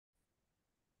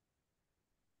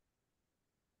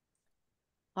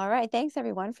All right, thanks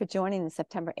everyone for joining the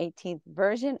September 18th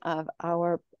version of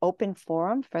our open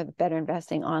forum for the Better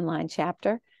Investing online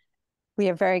chapter. We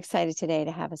are very excited today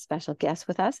to have a special guest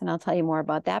with us, and I'll tell you more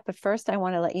about that. But first, I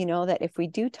want to let you know that if we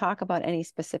do talk about any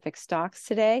specific stocks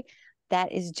today,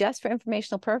 that is just for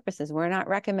informational purposes. We're not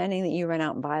recommending that you run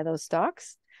out and buy those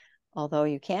stocks, although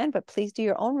you can, but please do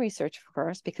your own research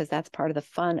first because that's part of the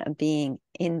fun of being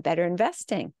in Better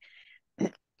Investing.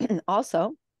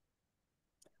 Also,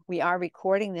 we are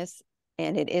recording this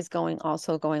and it is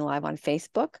also going live on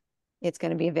Facebook. It's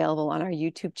going to be available on our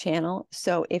YouTube channel.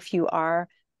 So if you are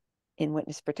in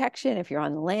witness protection, if you're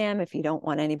on the lam, if you don't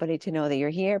want anybody to know that you're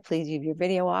here, please leave your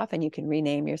video off and you can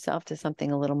rename yourself to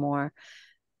something a little more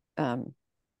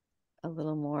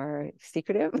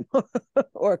secretive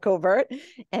or covert.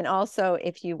 And also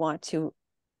if you want to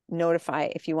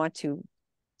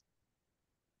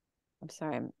I'm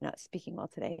sorry, I'm not speaking well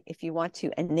today. If you want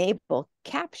to enable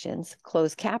captions,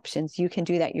 closed captions, you can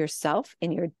do that yourself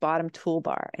in your bottom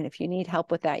toolbar. And if you need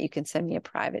help with that, you can send me a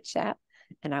private chat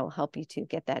and I will help you to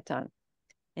get that done.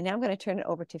 And now I'm going to turn it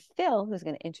over to Phil, who's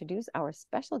going to introduce our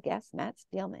special guest, Matt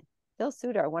Spielman. Phil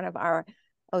Suter,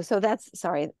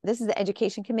 this is the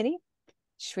Education Committee.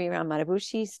 Sriram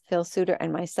Matabushi, Phil Suter,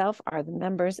 and myself are the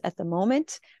members at the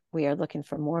moment. We are looking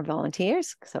for more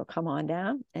volunteers, so come on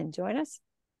down and join us.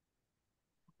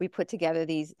 We put together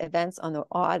these events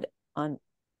on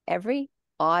every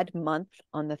odd month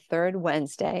on the third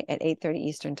Wednesday at 8:30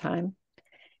 Eastern time.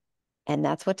 And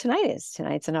that's what tonight is.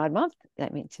 Tonight's an odd month.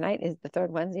 Tonight is the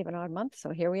third Wednesday of an odd month.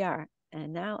 So here we are.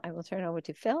 And now I will turn over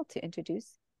to Phil to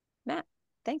introduce Matt.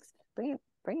 Thanks. Bring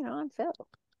it on, Phil.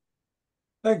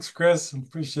 Thanks, Chris.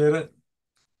 Appreciate it.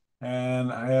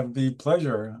 And I have the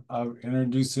pleasure of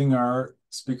introducing our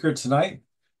speaker tonight,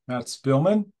 Matt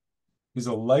Spielman. He's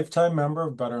a lifetime member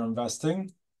of Better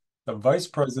Investing, the Vice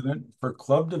President for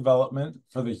Club Development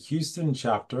for the Houston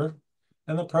chapter,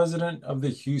 and the President of the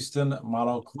Houston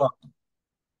Model Club.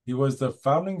 He was the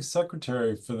founding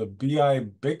secretary for the B.I.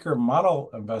 Baker Model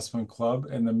Investment Club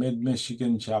in the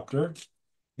Mid-Michigan chapter.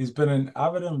 He's been an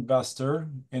avid investor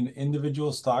in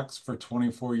individual stocks for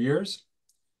 24 years.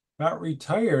 Matt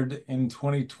retired in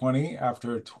 2020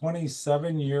 after a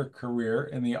 27-year career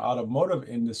in the automotive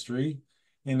industry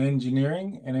in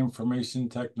engineering and information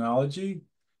technology,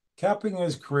 capping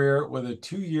his career with a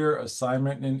 2-year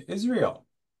assignment in Israel.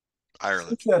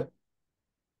 Ireland.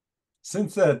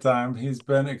 Since that time, he's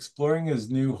been exploring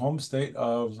his new home state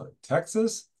of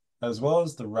Texas, as well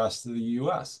as the rest of the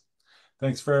U.S.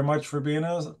 Thanks very much for being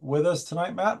with us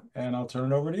tonight, Matt, and I'll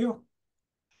turn it over to you.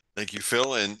 Thank you,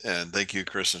 Phil, and thank you,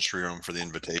 Chris and Sriram, for the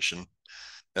invitation.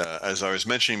 As I was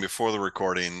mentioning before the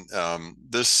recording,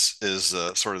 this is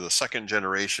sort of the second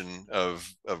generation of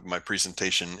my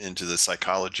presentation into the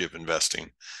psychology of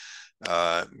investing.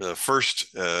 The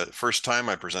first time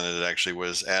I presented it actually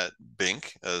was at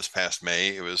BINC this past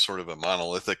May. It was sort of a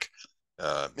monolithic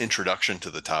introduction to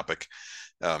the topic,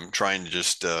 trying to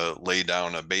just lay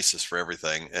down a basis for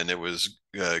everything. And it was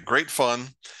great fun.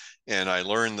 And I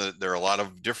learned that there are a lot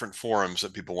of different forums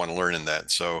that people want to learn in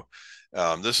that. So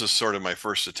this is sort of my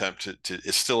first attempt to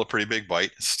it's still a pretty big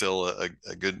bite. It's still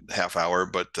a good half hour,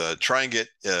 but try and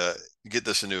get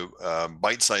this into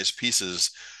bite-sized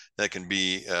pieces that can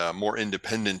be more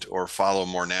independent or follow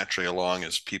more naturally along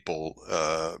as people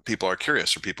are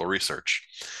curious or people research.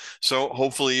 So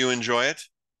hopefully you enjoy it.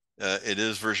 It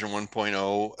is version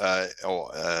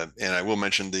 1.0. And I will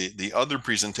mention the other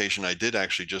presentation I did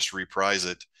actually just reprise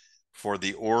it for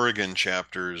the Oregon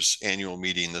chapter's annual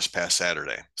meeting this past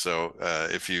Saturday. So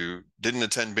if you didn't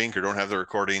attend BINC or don't have the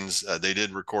recordings, they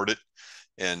did record it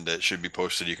and it should be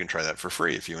posted. You can try that for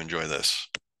free if you enjoy this.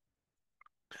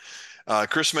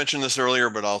 Chris mentioned this earlier,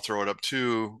 but I'll throw it up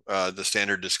too. The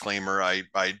standard disclaimer,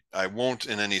 I won't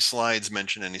in any slides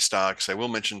mention any stocks. I will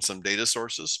mention some data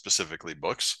sources, specifically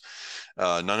books.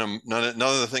 None of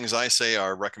the things I say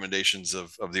are recommendations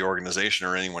of the organization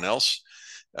or anyone else.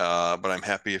 But I'm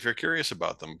happy if you're curious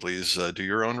about them. Please do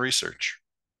your own research.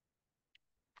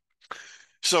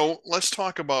 So let's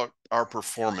talk about our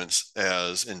performance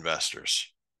as investors.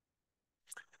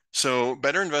 So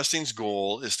Better Investing's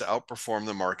goal is to outperform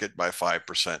the market by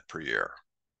 5% per year.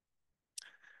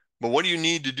 But what do you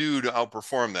need to do to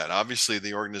outperform that? Obviously,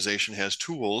 the organization has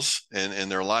tools, and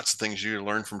there are lots of things you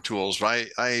learn from tools. But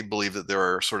I believe that there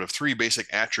are sort of 3 basic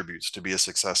attributes to be a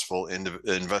successful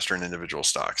investor in individual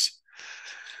stocks.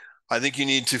 I think you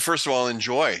need to, first of all,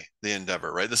 enjoy the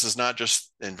endeavor, right? This is not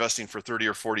just investing for 30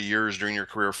 or 40 years during your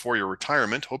career for your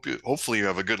retirement. Hopefully you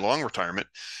have a good long retirement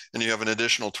and you have an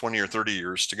additional 20 or 30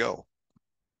 years to go.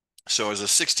 So as a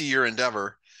 60-year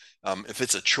endeavor, If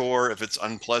it's a chore, if it's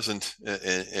unpleasant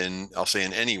in I'll say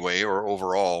in any way or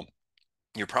overall,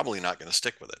 you're probably not going to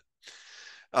stick with it.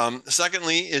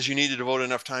 Secondly, is you need to devote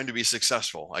enough time to be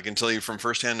successful. I can tell you from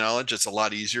firsthand knowledge, it's a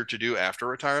lot easier to do after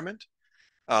retirement.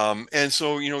 And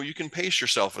so, you can pace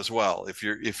yourself as well. If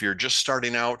you're just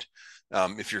starting out,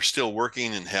 if you're still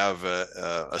working and have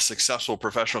a successful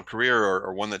professional career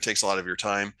or one that takes a lot of your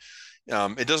time,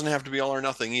 it doesn't have to be all or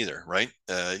nothing either, right?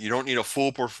 You don't need a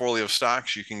full portfolio of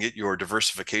stocks. You can get your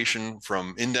diversification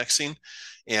from indexing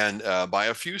and buy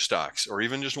a few stocks or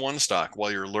even just one stock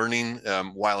while you're learning,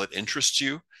 while it interests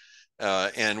you,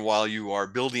 and while you are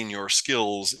building your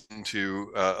skills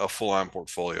into a full-on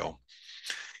portfolio.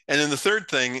 And then the third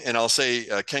thing, and I'll say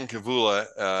Ken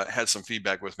Kavula had some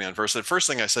feedback with me on first. The first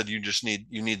thing I said, you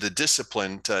need the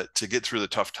discipline to get through the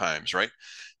tough times, right?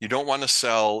 You don't want to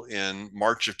sell in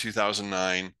March of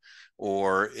 2009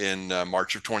 or in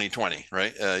March of 2020,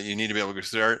 right? You need to be able to go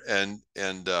through there.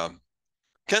 And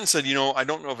Ken said, I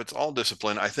don't know if it's all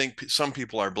discipline. I think some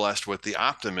people are blessed with the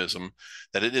optimism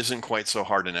that it isn't quite so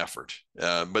hard an effort.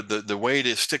 But the way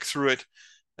to stick through it,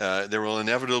 there will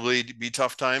inevitably be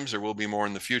tough times. There will be more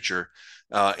in the future.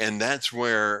 And that's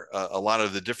where a lot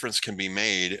of the difference can be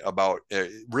made about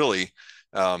really,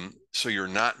 so you're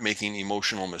not making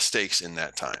emotional mistakes in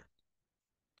that time.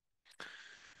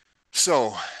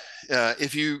 So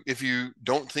if you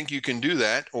don't think you can do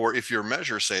that, or if your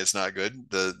measures say it's not good,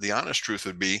 the honest truth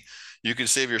would be you can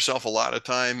save yourself a lot of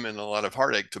time and a lot of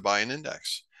heartache to buy an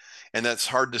index. And that's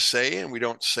hard to say, and we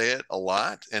don't say it a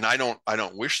lot. And I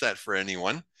don't wish that for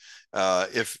anyone.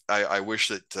 If I wish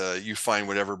that you find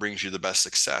whatever brings you the best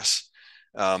success.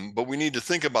 But we need to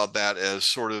think about that as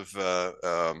sort of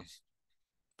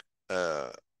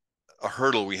a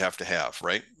hurdle we have to have,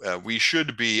 right? We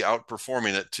should be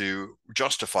outperforming it to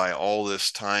justify all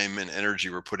this time and energy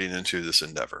we're putting into this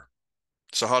endeavor.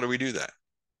 So how do we do that?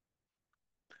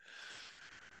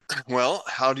 Well,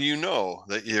 how do you know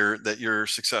that you're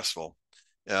successful?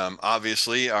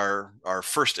 Obviously, our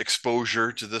first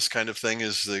exposure to this kind of thing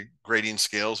is the grading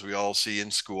scales we all see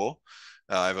in school.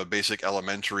 I have a basic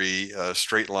elementary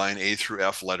straight line A through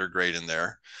F letter grade in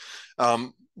there.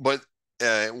 But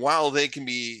while they can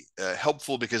be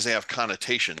helpful because they have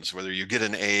connotations, whether you get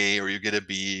an A or you get a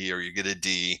B or you get a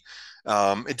D,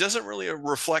 it doesn't really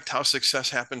reflect how success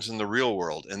happens in the real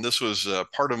world. And this was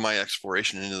part of my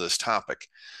exploration into this topic.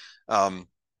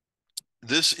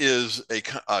 This is a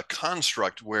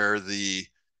construct where the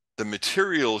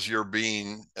materials you're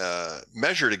being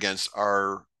measured against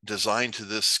are designed to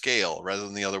this scale rather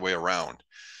than the other way around.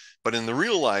 But in the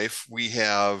real life, we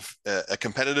have a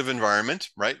competitive environment,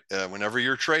 right? Whenever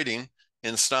you're trading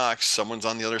in stocks, someone's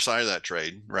on the other side of that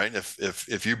trade, right?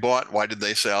 If you bought, why did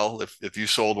they sell? If you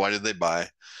sold, why did they buy?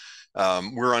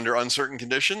 We're under uncertain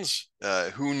conditions.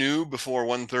 Who knew before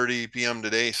 1:30 p.m.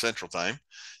 today Central Time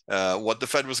what the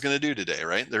Fed was going to do today,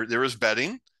 right? There was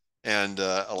betting, and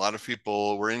a lot of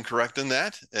people were incorrect in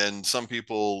that, and some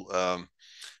people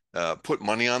put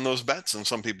money on those bets, and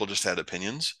some people just had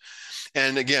opinions.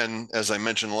 And again, as I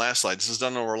mentioned in the last slide, this is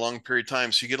done over a long period of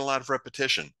time, so you get a lot of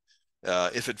repetition.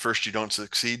 If at first you don't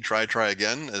succeed, try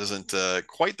again. It isn't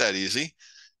quite that easy,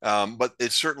 but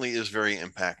it certainly is very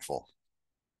impactful.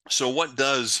 So what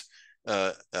does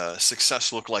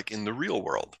success look like in the real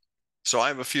world? So I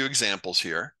have a few examples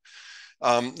here.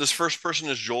 This first person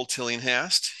is Joel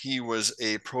Tillinghast. He was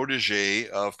a protege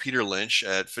of Peter Lynch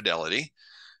at Fidelity.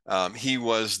 He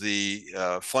was the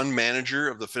fund manager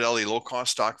of the Fidelity Low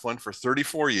Cost Stock Fund for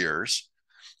 34 years.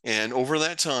 And over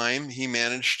that time, he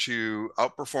managed to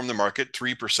outperform the market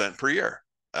 3% per year.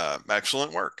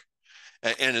 Excellent work.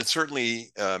 And it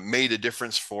certainly made a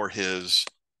difference for his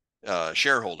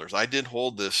shareholders. I did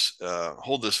hold this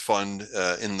fund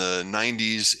in the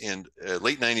 90s and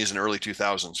late 90s and early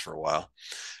 2000s for a while.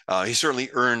 He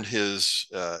certainly earned his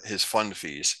fund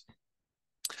fees.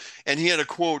 And he had a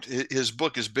quote. His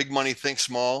book is Big Money Think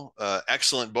Small.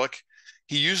 Excellent book.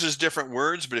 He uses different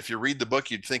words, but if you read the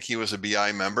book, you'd think he was a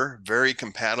BI member. Very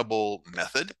compatible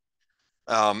method.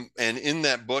 And in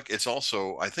that book, it's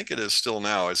also, I think it is still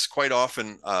now, it's quite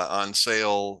often on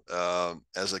sale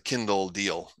as a Kindle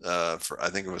deal. I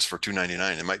think it was for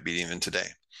 $2.99. It might be even today.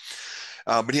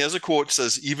 But he has a quote that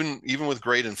says, even with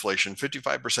grade inflation,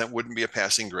 55% wouldn't be a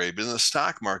passing grade. But in the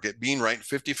stock market, being right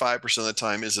 55% of the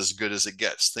time is as good as it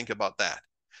gets. Think about that,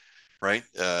 right?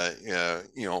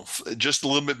 Just a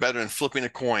little bit better than flipping a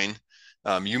coin.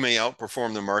 You may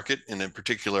outperform the market in a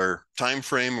particular time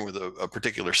frame with a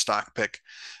particular stock pick,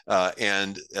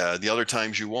 and the other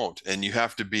times you won't. And you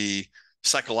have to be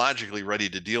psychologically ready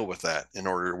to deal with that in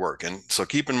order to work. And so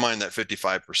keep in mind that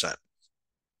 55%.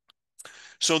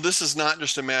 So this is not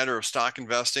just a matter of stock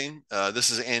investing. This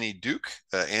is Annie Duke.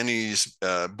 Annie's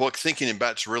book, Thinking in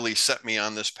Bets, really set me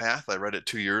on this path. I read it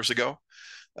 2 years ago,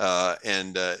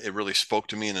 and it really spoke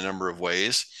to me in a number of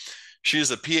ways. She is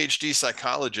a PhD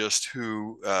psychologist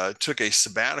who took a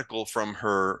sabbatical from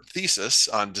her thesis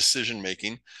on decision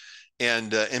making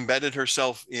and embedded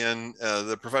herself in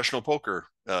the professional poker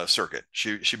circuit.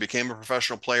 She became a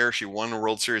professional player. She won the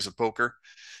World Series of Poker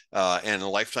and a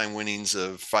lifetime winnings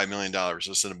of $5 million.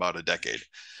 This in about a decade.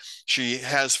 She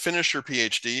has finished her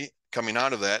PhD coming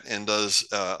out of that and does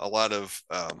a lot of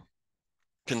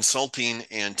consulting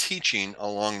and teaching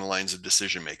along the lines of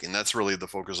decision making. That's really the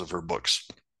focus of her books.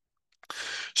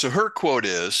 So her quote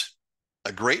is,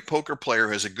 "A great poker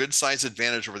player has a good size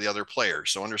advantage over the other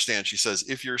players." So understand, she says,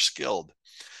 if you're skilled,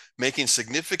 making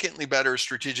significantly better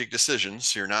strategic decisions,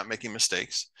 so you're not making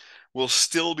mistakes, will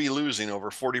still be losing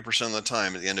over 40% of the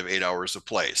time at the end of 8 hours of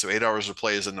play. So 8 hours of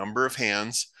play is a number of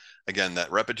hands. Again,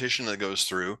 that repetition that goes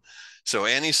through. So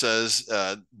Annie says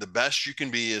the best you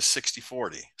can be is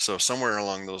 60-40. So somewhere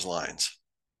along those lines.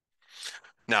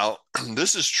 Now,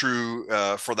 this is true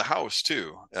for the house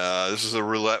too. This is a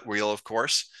roulette wheel, of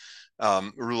course.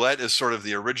 Roulette is sort of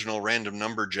the original random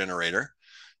number generator.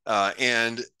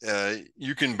 And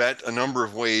you can bet a number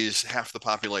of ways half the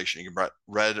population. You can bet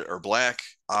red or black,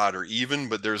 odd or even,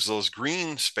 but there's those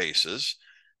green spaces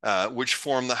which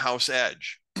form the house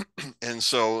edge. And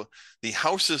so the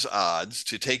house's odds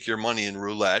to take your money in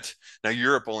roulette, now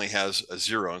Europe only has a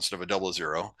zero instead of a double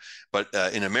zero, but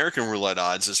in American roulette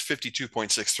odds is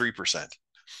 52.63%.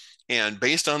 And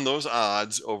based on those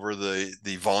odds over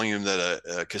the volume that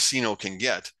a casino can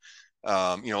get,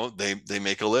 they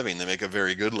make a living. They make a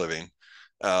very good living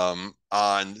on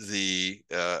the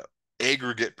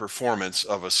aggregate performance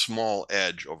of a small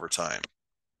edge over time.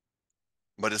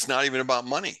 But it's not even about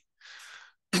money.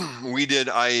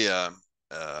 I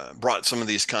brought some of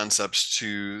these concepts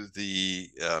to the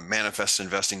Manifest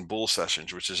Investing Bull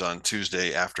Sessions, which is on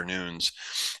Tuesday afternoons.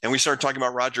 And we started talking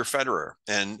about Roger Federer.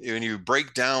 And when you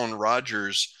break down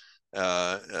Roger's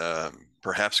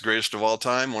perhaps greatest of all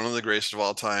time, one of the greatest of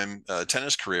all time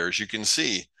tennis careers, you can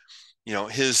see,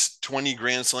 his 20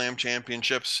 Grand Slam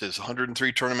championships, his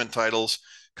 103 tournament titles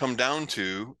come down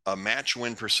to a match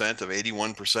win percent of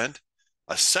 81%,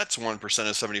 a sets 1%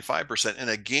 of 75%, and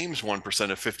a games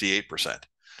 1% of 58%.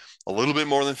 A little bit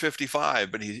more than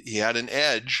 55, but he had an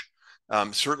edge.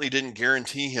 Certainly didn't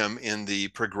guarantee him in the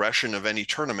progression of any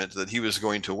tournament that he was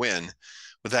going to win.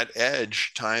 But that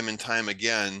edge, time and time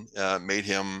again, made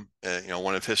him,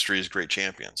 one of history's great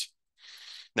champions.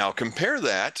 Now compare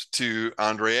that to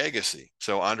Andre Agassi.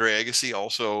 So Andre Agassi,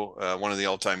 also one of the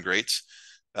all-time greats,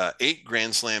 8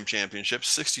 Grand Slam championships,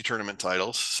 60 tournament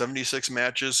titles, 76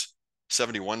 matches,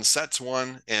 71 sets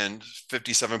won, and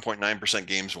 57.9%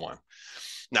 games won.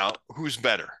 Now, who's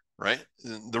better, right?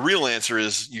 The real answer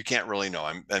is you can't really know.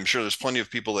 I'm sure there's plenty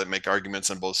of people that make arguments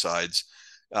on both sides.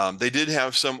 They did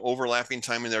have some overlapping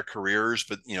time in their careers,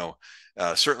 but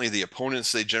certainly the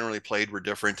opponents they generally played were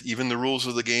different. Even the rules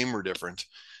of the game were different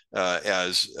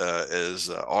as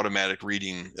automatic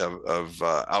reading of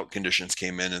out conditions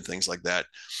came in and things like that.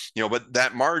 But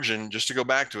that margin, just to go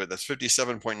back to it, that's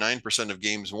 57.9% of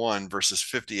games won versus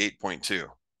 58.2.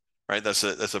 Right, that's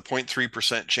a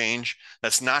 0.3% change.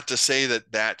 That's not to say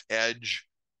that edge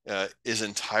is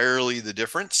entirely the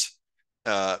difference,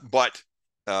 but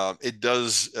it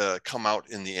does come out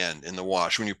in the end, in the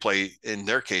wash, when you play, in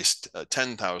their case,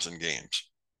 10,000 games.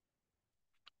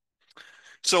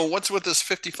 So what's with this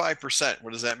 55%?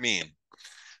 What does that mean?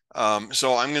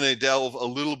 So I'm going to delve a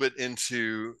little bit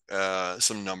into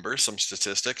some numbers, some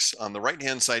statistics. On the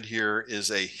right-hand side here is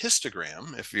a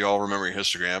histogram, if you all remember your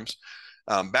histograms.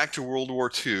 Back to World War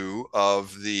II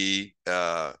of the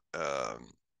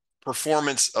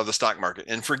performance of the stock market.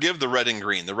 And forgive the red and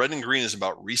green. The red and green is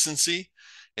about recency.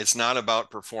 It's not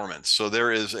about performance. So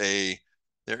there is a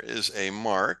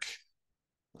mark.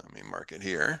 Let me mark it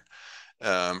here.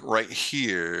 Right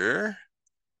here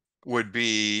would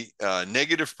be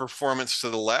negative performance to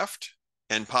the left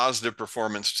and positive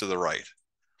performance to the right.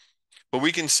 But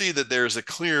we can see that there's a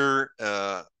clear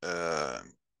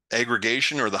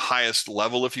aggregation, or the highest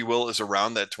level, if you will, is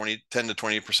around that 10 to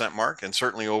 20% mark. And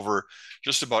certainly over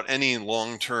just about any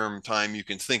long-term time you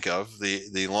can think of,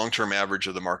 the long-term average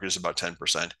of the market is about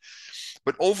 10%.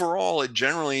 But overall, it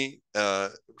generally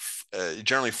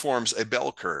forms a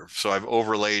bell curve. So I've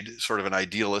overlaid sort of an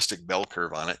idealistic bell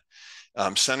curve on it,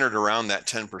 centered around that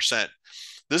 10%.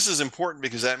 This is important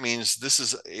because that means this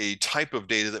is a type of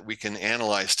data that we can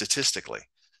analyze statistically.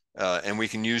 and we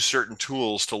can use certain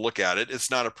tools to look at it.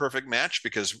 It's not a perfect match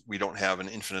because we don't have an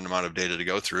infinite amount of data to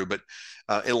go through, but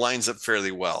it lines up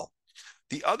fairly well.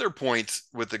 The other point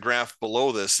with the graph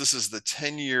below this, this is the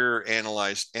 10-year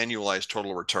annualized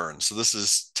total return. So this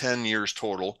is 10 years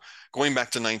total going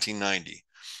back to 1990.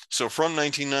 So from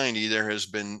 1990, there has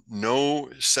been no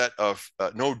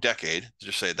decade,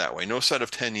 just say it that way, no set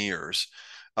of 10 years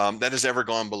that has ever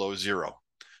gone below zero.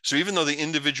 So even though the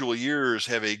individual years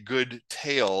have a good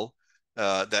tail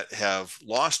that have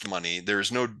lost money,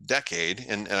 there's no decade.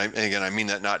 And again, I mean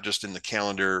that not just in the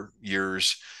calendar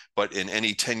years, but in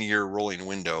any 10-year rolling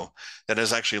window that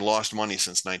has actually lost money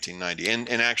since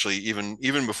 1990. And actually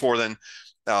even before then,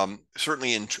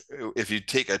 certainly if you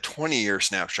take a 20-year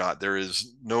snapshot, there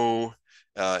is no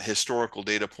historical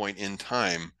data point in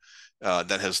time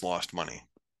that has lost money.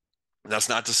 That's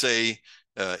not to say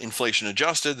inflation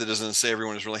adjusted. That doesn't say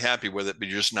everyone is really happy with it, but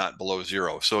you're just not below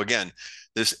zero. So again,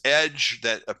 this edge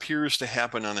that appears to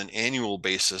happen on an annual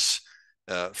basis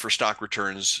for stock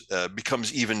returns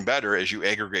becomes even better as you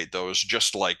aggregate those,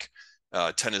 just like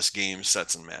tennis games,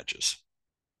 sets, and matches.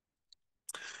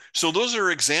 So those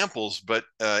are examples, but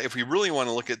if we really want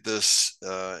to look at this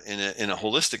in a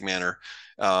holistic manner,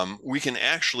 we can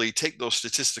actually take those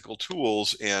statistical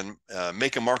tools and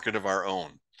make a market of our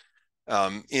own.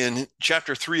 In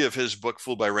chapter 3 of his book,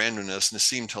 Fooled by Randomness,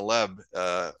 Nassim Taleb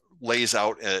lays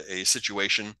out a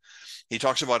situation. He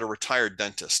talks about a retired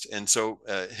dentist. And so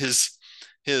his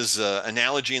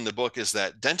analogy in the book is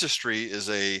that dentistry is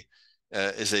a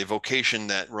vocation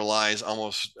that relies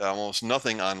almost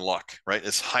nothing on luck, right?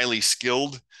 It's highly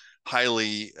skilled,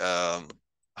 highly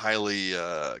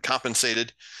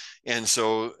compensated. And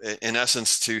so in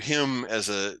essence, to him as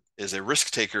a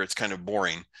risk taker, it's kind of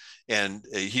boring. And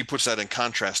he puts that in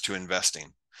contrast to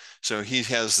investing. So he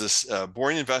has this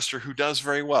boring investor who does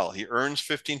very well. He earns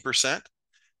 15%.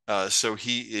 So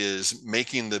he is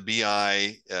making the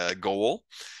BI goal.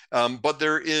 But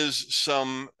there is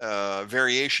some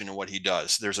variation in what he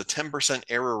does. There's a 10%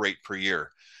 error rate per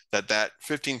year that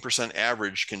 15%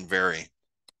 average can vary.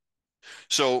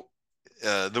 So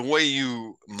the way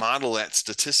you model that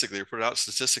statistically or put it out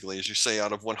statistically is you say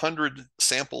out of 100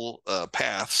 sample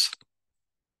paths,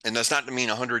 and that's not to mean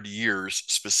 100 years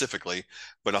specifically,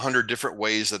 but 100 different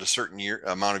ways that a certain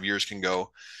amount of years can go,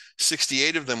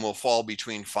 68 of them will fall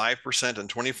between 5% and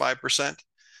 25%,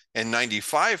 and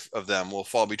 95 of them will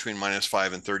fall between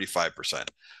 -5 and 35%.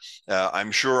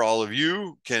 I'm sure all of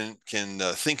you can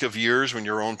think of years when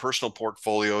your own personal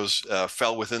portfolios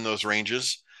fell within those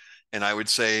ranges. And I would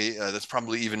say that's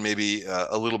probably even maybe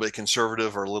a little bit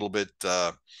conservative or a little bit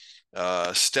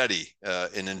steady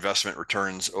in investment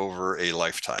returns over a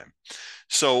lifetime.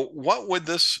 So what would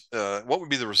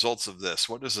be the results of this?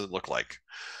 What does it look like?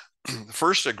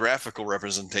 First, a graphical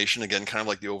representation, again, kind of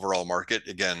like the overall market.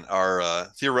 Again, our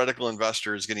theoretical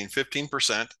investor is getting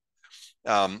 15%,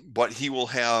 but he will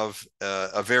have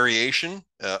a variation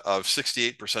of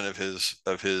 68%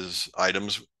 of his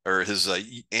items, or his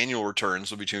annual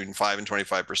returns will be between 5 and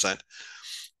 25%.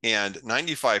 And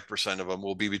 95% of them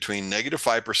will be between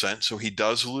 -5%. So he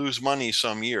does lose money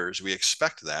some years. We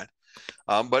expect that.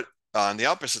 But on the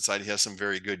opposite side, he has some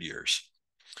very good years.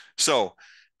 So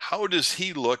how does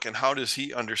he look and how does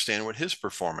he understand what his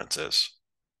performance is?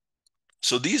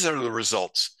 So these are the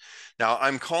results. Now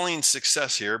I'm calling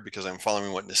success here, because I'm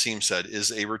following what Nassim said,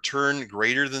 is a return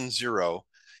greater than zero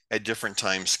at different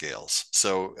time scales.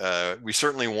 So we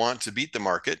certainly want to beat the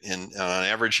market, and on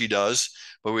average he does,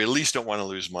 but we at least don't want to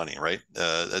lose money, right?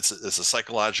 It's a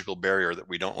psychological barrier that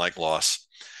we don't like loss.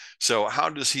 So how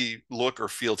does he look or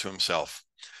feel to himself?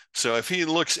 So if he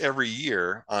looks every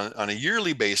year on a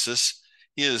yearly basis,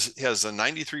 he has a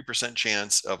 93%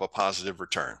 chance of a positive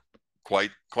return.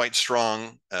 Quite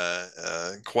strong,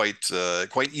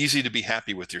 quite easy to be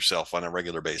happy with yourself on a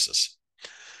regular basis.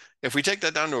 If we take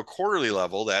that down to a quarterly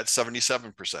level, that's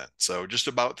 77%. So just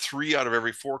about 3 out of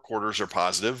every 4 quarters are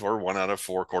positive, or 1 out of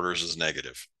 4 quarters is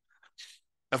negative.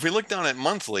 If we look down at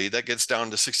monthly, that gets down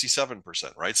to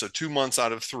 67%, right? So 2 months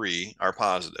out of 3 are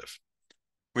positive.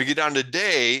 We get down to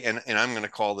day, and I'm going to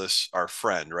call this our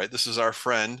friend, right? This is our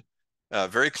friend,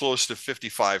 very close to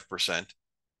 55%.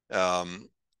 On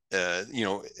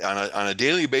a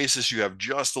daily basis, you have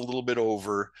just a little bit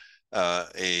over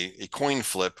a coin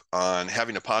flip on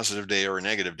having a positive day or a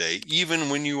negative day, even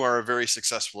when you are a very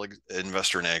successful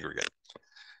investor in aggregate.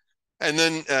 And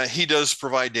then he does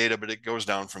provide data, but it goes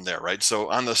down from there, right? So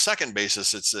on the second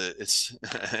basis, it's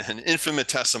an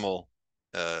infinitesimal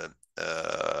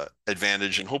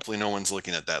advantage, and hopefully no one's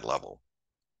looking at that level.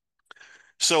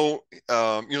 So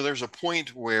there's a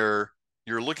point where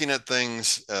you're looking at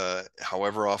things,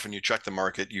 however often you check the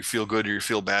market, you feel good or you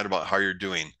feel bad about how you're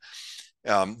doing.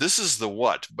 This is the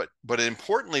what, but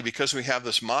importantly, because we have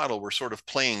this model, we're sort of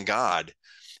playing God,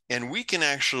 and we can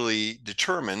actually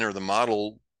determine, or the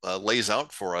model lays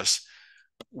out for us,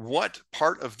 what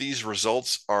part of these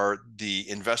results are the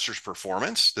investor's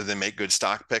performance. Do they make good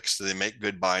stock picks? Do they make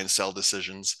good buy and sell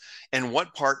decisions? And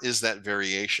what part is that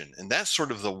variation? And that's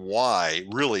sort of the why,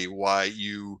 really why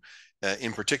you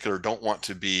in particular don't want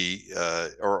to be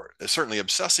or certainly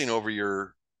obsessing over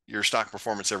your stock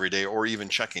performance every day, or even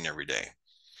checking every day.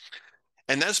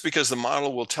 And that's because the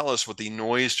model will tell us what the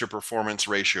noise to performance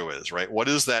ratio is, right? What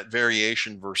is that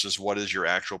variation versus what is your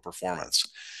actual performance?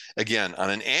 Again, on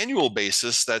an annual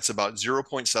basis, that's about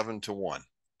 0.7 to 1.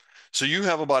 So you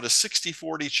have about a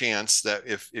 60-40 chance that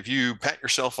if you pat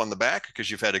yourself on the back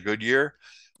because you've had a good year,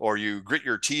 or you grit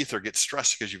your teeth or get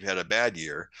stressed because you've had a bad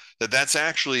year, that's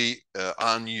actually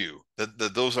on you.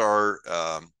 That those are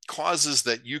causes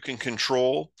that you can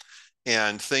control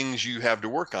and things you have to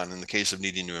work on in the case of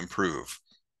needing to improve.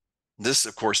 This,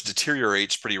 of course,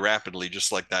 deteriorates pretty rapidly,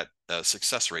 just like that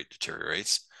success rate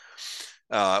deteriorates.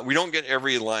 We don't get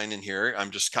every line in here.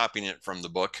 I'm just copying it from the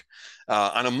book.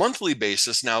 On a monthly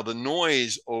basis, now the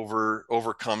noise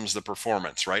overcomes the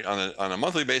performance, right? On a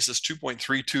monthly basis,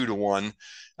 2.32 to 1,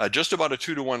 just about a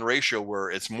 2 to 1 ratio,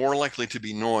 where it's more likely to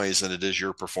be noise than it is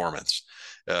your performance.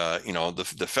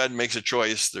 The Fed makes a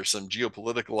choice. There's some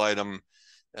geopolitical item.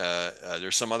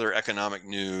 There's some other economic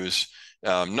news.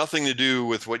 Nothing to do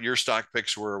with what your stock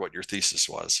picks were, what your thesis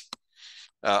was.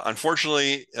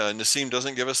 Unfortunately, Nassim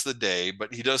doesn't give us the day,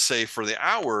 but he does say for the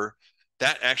hour,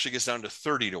 that actually gets down to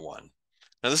 30 to 1.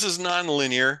 Now, this is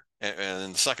nonlinear,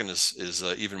 and the second is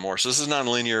even more. So this is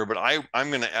nonlinear, but I'm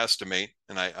going to estimate,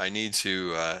 and I need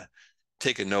to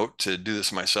take a note to do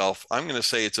this myself. I'm going to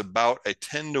say it's about a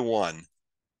 10 to 1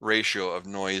 ratio of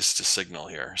noise to signal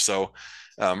here. So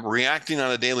reacting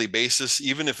on a daily basis,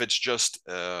 even if it's just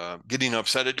getting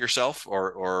upset at yourself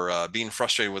or being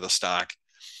frustrated with a stock,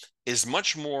 is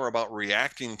much more about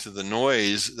reacting to the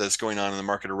noise that's going on in the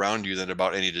market around you than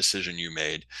about any decision you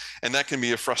made. And that can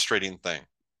be a frustrating thing.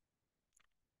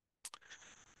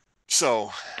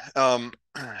 So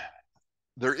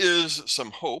there is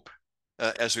some hope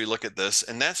as we look at this,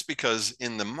 and that's because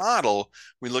in the model,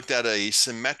 we looked at a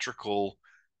symmetrical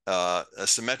bell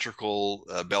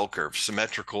curve,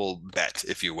 symmetrical bet,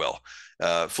 if you will.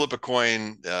 Flip a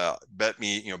coin, bet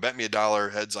me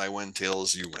 $1, heads I win,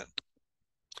 tails you win.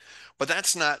 But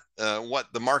that's not what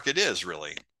the market is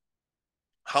really.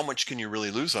 How much can you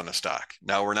really lose on a stock?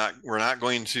 Now we're not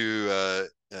going to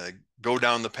go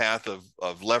down the path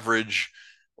of leverage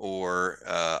or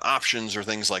options or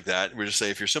things like that. We just say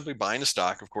if you're simply buying a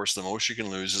stock, of course, the most you can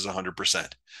lose is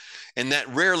 100%. And that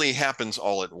rarely happens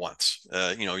all at once.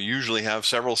 You usually have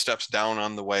several steps down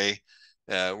on the way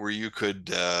where you could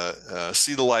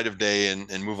see the light of day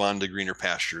and move on to greener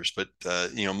pastures. But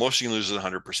most you can lose is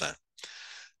 100%.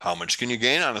 How much can you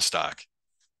gain on a stock?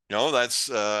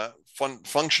 That's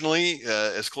functionally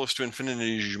as close to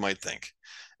infinity as you might think.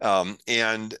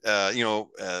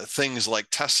 Things like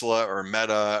Tesla or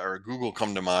Meta or Google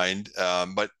come to mind.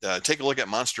 But take a look at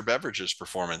Monster Beverages'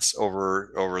 performance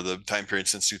over the time period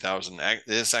since 2000.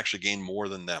 It's actually gained more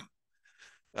than them.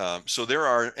 So there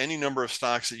are any number of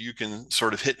stocks that you can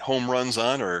sort of hit home runs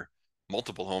on, or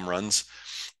multiple home runs,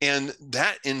 and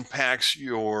that impacts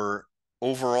your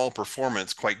overall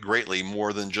performance quite greatly,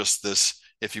 more than just this,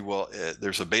 if you will.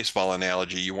 There's a baseball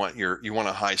analogy. You want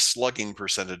a high slugging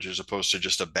percentage as opposed to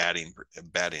just a batting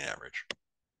average.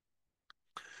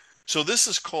 So this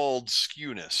is called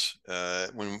skewness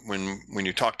when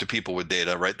you talk to people with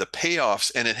data, right? The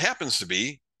payoffs, and it happens to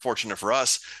be, fortunate for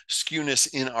us,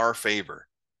 skewness in our favor.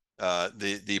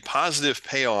 The positive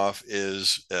payoff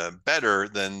is better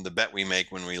than the bet we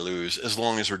make when we lose, as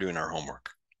long as we're doing our homework.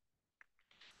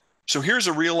 So here's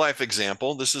a real life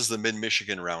example. This is the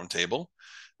Mid-Michigan Roundtable.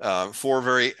 4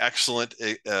 very excellent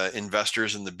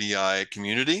investors in the BI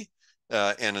community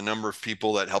and a number of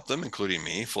people that help them, including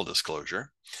me, full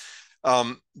disclosure.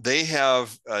 They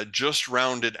have just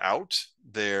rounded out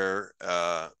their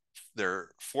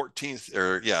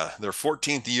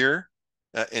 14th year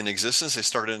in existence. They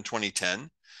started in 2010.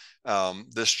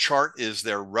 This chart is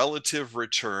their relative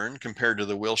return compared to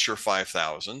the Wilshire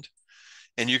 5000.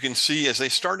 And you can see as they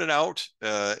started out,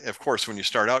 of course, when you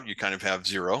start out, you kind of have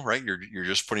zero, right? You're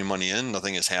just putting money in,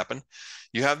 nothing has happened.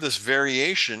 You have this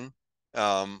variation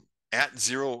at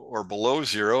zero or below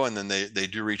zero, and then they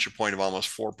do reach a point of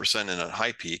almost 4% in a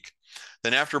high peak.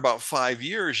 Then after about 5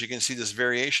 years, you can see this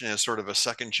variation as sort of a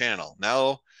second channel.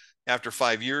 Now, after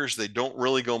 5 years, they don't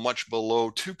really go much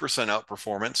below 2%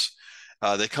 outperformance.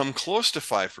 They come close to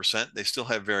 5%. They still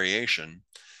have variation.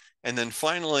 And then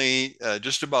finally,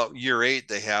 just about year 8,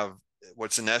 they have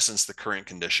what's in essence the current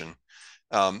condition.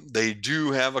 They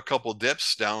do have a couple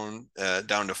dips down to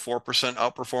 4%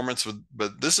 outperformance,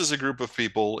 but this is a group of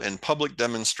people in public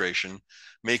demonstration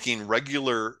making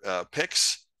regular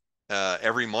picks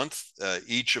every month.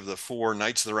 Each of the 4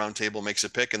 Knights of the Round Table makes a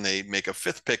pick, and they make a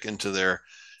 5th pick into their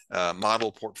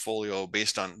model portfolio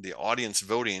based on the audience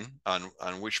voting on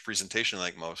which presentation they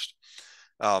like most.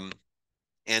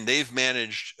 And they've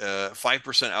managed 5%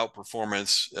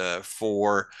 outperformance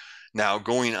for now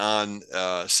going on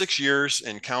 6 years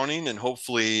and counting. And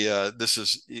hopefully this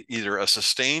is either a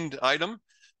sustained item.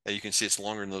 You can see it's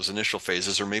longer in those initial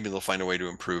phases, or maybe they'll find a way to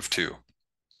improve too.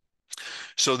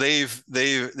 So they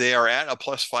are at a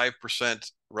plus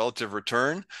 5% relative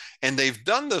return. And they've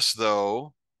done this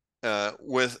though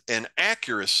with an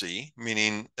accuracy,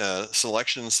 meaning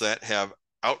selections that have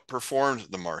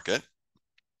outperformed the market,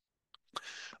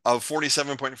 of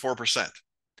 47.4%.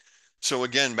 So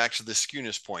again, back to the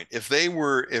skewness point. If they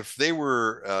were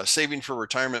saving for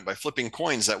retirement by flipping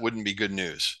coins, that wouldn't be good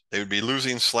news. They would be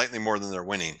losing slightly more than they're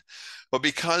winning. But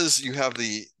because you have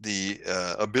the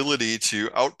ability to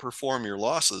outperform your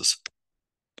losses,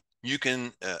 you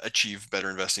can achieve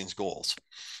better investing goals.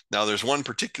 Now, there's one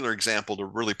particular example that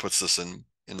really puts this in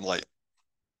light.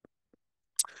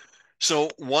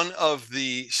 So one of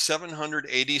the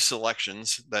 780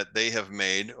 selections that they have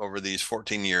made over these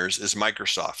 14 years is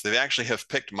Microsoft. They actually have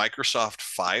picked Microsoft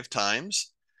 5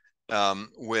 times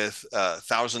with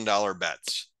 $1,000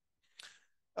 bets.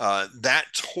 That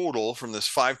total from this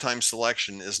 5-time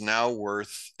selection is now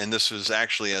worth, and this was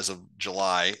actually as of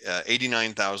July,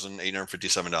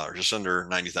 $89,857, just under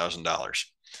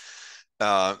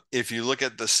 $90,000. If you look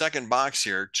at the second box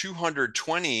here,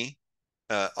 220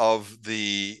 of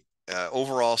the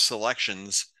overall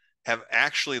selections have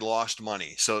actually lost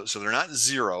money. So they're not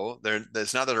zero.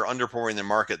 It's not that they're underperforming the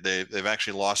market. They've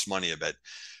actually lost money a bit.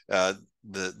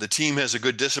 The team has a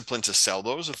good discipline to sell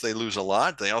those if they lose a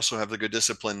lot. They also have the good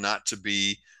discipline not to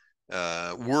be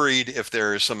worried if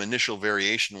there is some initial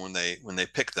variation when they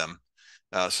pick them.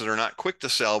 So they're not quick to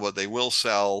sell, but they will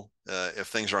sell if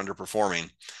things are underperforming.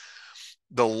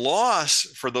 The loss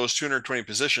for those 220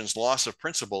 positions, loss of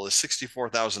principal, is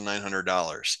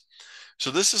 $64,900.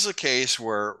 So this is a case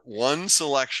where one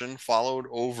selection followed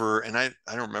over, and I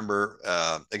don't remember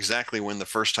exactly when the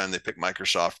first time they picked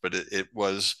Microsoft, but it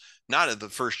was not at the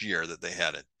first year that they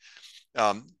had it.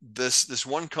 This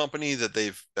one company that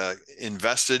they've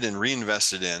invested and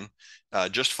reinvested in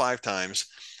just 5 times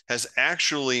has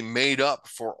actually made up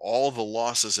for all the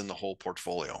losses in the whole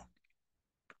portfolio.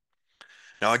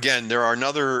 Now, again, there are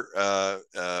another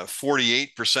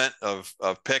 48% of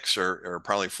picks, or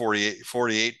probably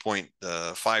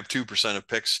 48.52% of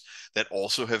picks that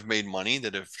also have made money,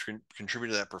 that have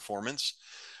contributed to that performance.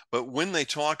 But when they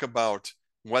talk about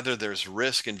whether there's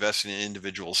risk investing in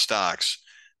individual stocks,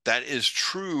 that is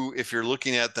true if you're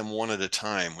looking at them one at a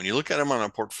time. When you look at them on a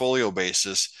portfolio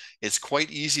basis, it's quite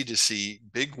easy to see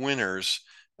big winners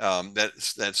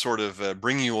that sort of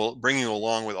bring you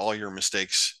along with all your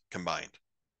mistakes combined.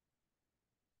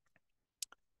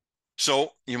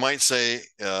 So you might say,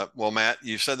 well, Matt,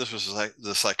 you said this was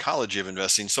the psychology of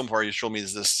investing. So far, you showed me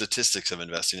the statistics of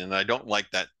investing, and I don't like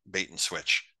that bait and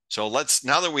switch. So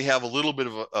now that we have a little bit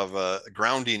of a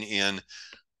grounding in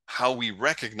how we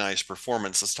recognize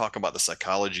performance, let's talk about the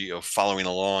psychology of following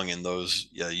along in those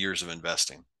years of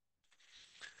investing.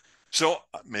 So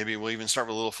maybe we'll even start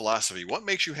with a little philosophy. What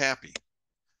makes you happy?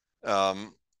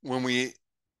 When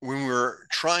we're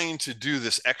trying to do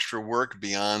this extra work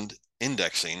beyond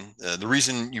indexing, the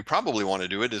reason you probably want to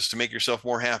do it is to make yourself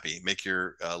more happy, make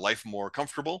your life more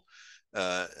comfortable,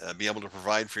 be able to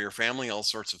provide for your family, all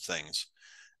sorts of things.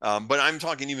 But I'm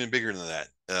talking even bigger than that.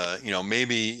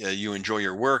 Maybe you enjoy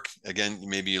your work. Again,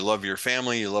 maybe you love your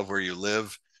family, you love where you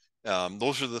live.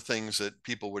 Those are the things that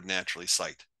people would naturally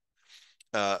cite.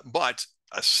 But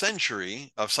a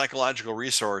century of psychological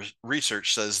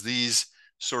research says these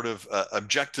sort of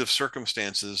objective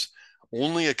circumstances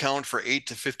only account for 8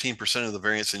 to 15% of the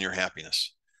variance in your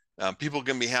happiness. People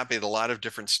can be happy at a lot of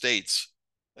different states,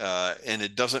 and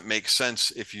it doesn't make sense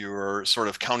if you're sort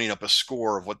of counting up a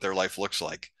score of what their life looks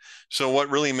like. So what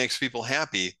really makes people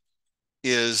happy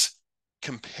is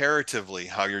comparatively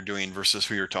how you're doing versus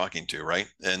who you're talking to, right?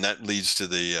 And that leads to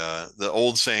the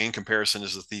old saying, comparison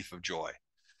is the thief of joy.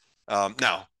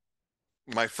 Now,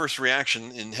 my first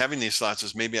reaction in having these thoughts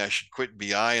is maybe I should quit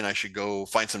BI and I should go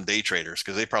find some day traders,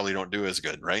 because they probably don't do as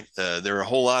good, right? There are a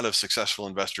whole lot of successful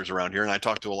investors around here, and I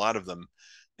talk to a lot of them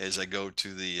as I go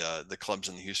to the clubs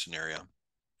in the Houston area.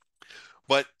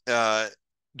 But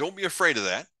don't be afraid of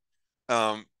that.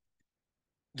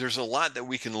 There's a lot that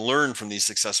we can learn from these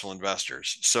successful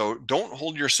investors. So don't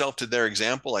hold yourself to their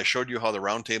example. I showed you how the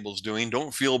roundtable is doing.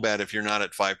 Don't feel bad if you're not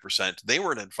at 5%. They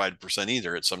weren't at 5%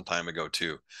 either at some time ago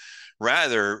too.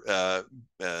 Rather,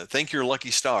 thank your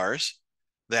lucky stars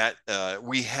that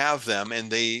we have them and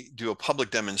they do a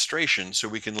public demonstration so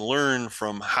we can learn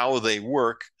from how they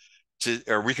work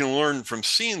or we can learn from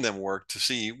seeing them work to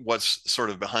see what's sort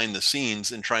of behind the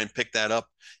scenes and try and pick that up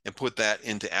and put that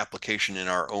into application in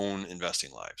our own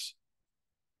investing lives.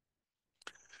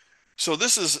 So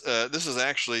this is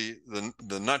actually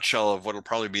the nutshell of what will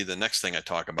probably be the next thing I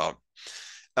talk about.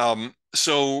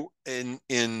 So in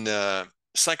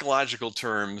psychological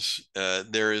terms,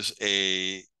 there is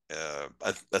a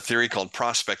theory called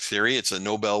prospect theory. It's a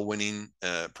Nobel-winning,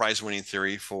 prize-winning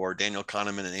theory for Daniel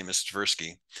Kahneman and Amos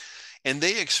Tversky. And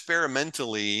they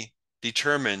experimentally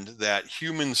determined that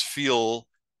humans feel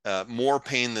more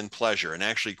pain than pleasure and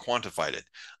actually quantified it.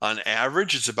 On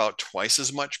average, it's about twice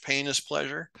as much pain as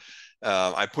pleasure.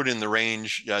 I put in the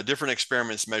range, different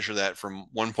experiments measure that from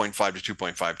 1.5 to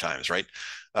 2.5 times, right?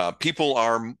 People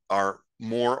are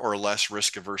more or less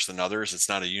risk averse than others. It's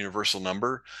not a universal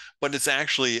number, but it's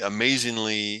actually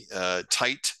amazingly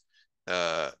tight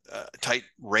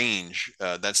range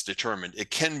that's determined. It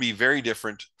can be very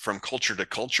different from culture to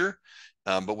culture,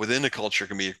 but within a culture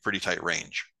can be a pretty tight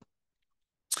range.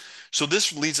 So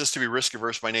this leads us to be risk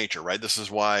averse by nature, right? This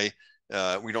is why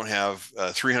we don't have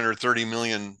 330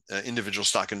 million individual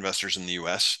stock investors in the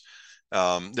US.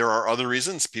 There are other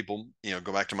reasons. People,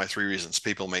 go back to my 3 reasons.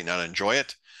 People may not enjoy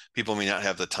it. People may not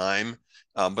have the time.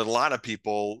 But a lot of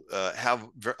people have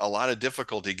a lot of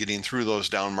difficulty getting through those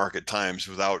down market times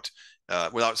without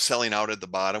selling out at the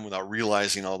bottom, without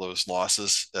realizing all those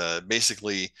losses,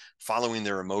 basically following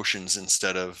their emotions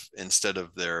instead of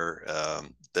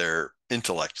their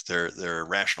intellect, their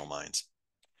rational minds.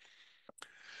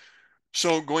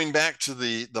 So going back to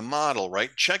the model, right?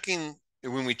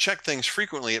 When we check things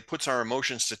frequently, it puts our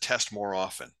emotions to test more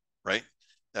often, right?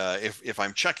 If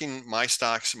I'm checking my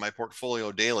stocks in my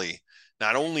portfolio daily,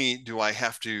 not only do I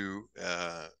have to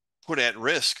put at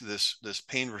risk this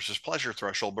pain versus pleasure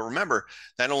threshold, but remember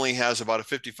that only has about a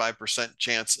 55%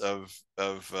 chance of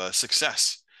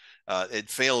success. It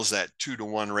fails that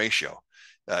 2-to-1 ratio.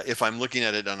 If I'm looking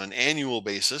at it on an annual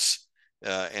basis,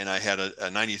 and I had a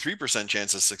 93%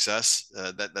 chance of success,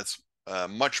 that's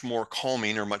much more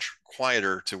calming or much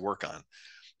quieter to work on.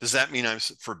 Does that mean I'm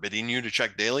forbidding you to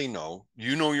check daily? No.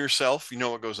 You know yourself, you know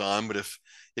what goes on, but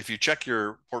if you check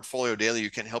your portfolio daily,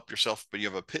 you can't help yourself, but you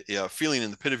have a feeling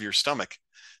in the pit of your stomach,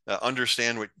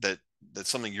 understand that's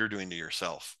something you're doing to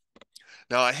yourself.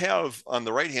 Now I have on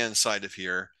the right-hand side of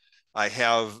here, I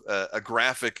have a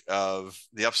graphic of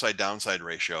the upside downside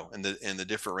ratio and the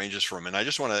different ranges from them. And I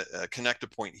just want to connect a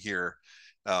point here.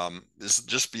 This will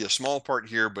just be a small part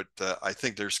here, but I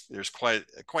think there's quite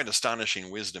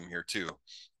astonishing wisdom here too.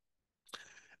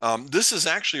 This is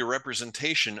actually a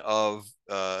representation of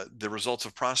the results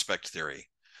of prospect theory.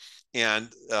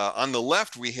 And on the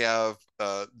left, we have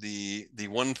the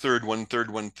 1/3, 1/3,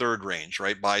 1/3 range,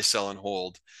 right? Buy, sell, and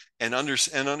hold. And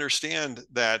understand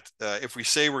that if we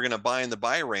say we're going to buy in the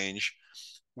buy range,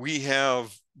 we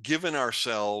have given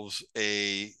ourselves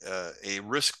a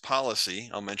risk policy.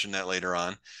 I'll mention that later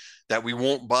on, that we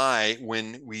won't buy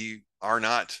when we are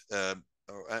not.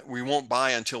 We won't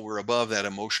buy until we're above that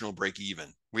emotional break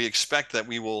even. We expect that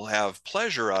we will have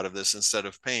pleasure out of this instead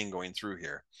of pain going through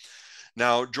here.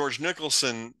 Now, George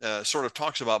Nicholson sort of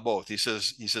talks about both. He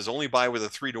says only buy with a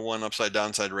 3-to-1 upside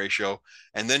downside ratio,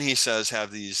 and then he says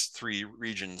have these 3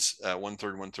 regions,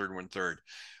 1/3, 1/3, 1/3.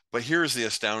 But here's the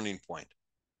astounding point.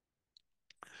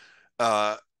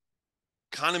 Kahneman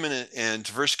and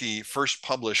Tversky first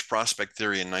published prospect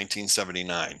theory in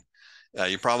 1979.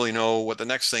 You probably know what the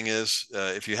next thing is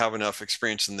if you have enough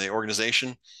experience in the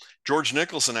organization. George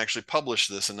Nicholson actually published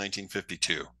this in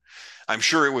 1952. I'm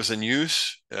sure it was in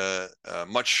use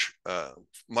much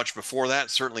before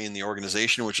that, certainly in the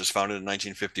organization, which was founded in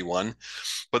 1951.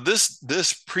 But this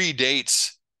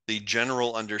predates the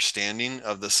general understanding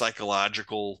of the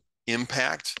psychological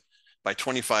impact by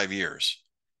 25 years.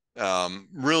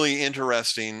 Really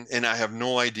interesting, and I have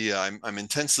no idea. I'm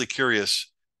intensely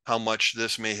curious how much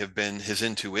this may have been his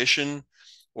intuition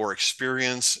or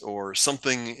experience or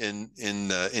something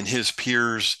in his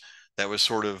peers that was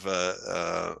sort of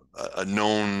a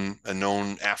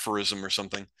known aphorism or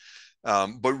something,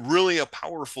 but really a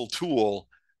powerful tool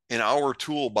in our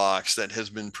toolbox that has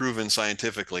been proven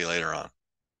scientifically later on.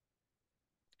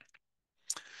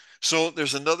 So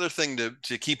there's another thing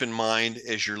to keep in mind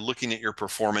as you're looking at your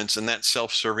performance, and that's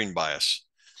self-serving bias.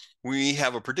 we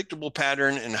have a predictable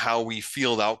pattern in how we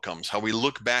field outcomes, how we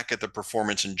look back at the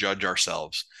performance and judge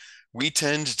ourselves. We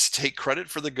tend to take credit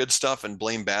for the good stuff and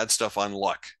blame bad stuff on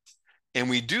luck. And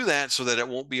we do that so that it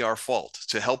won't be our fault,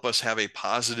 to help us have a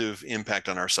positive impact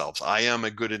on ourselves. I am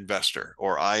a good investor,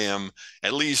 or I am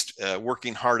at least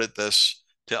working hard at this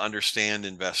to understand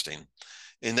investing.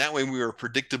 In that way, we are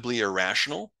predictably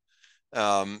irrational.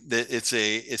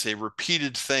 It's a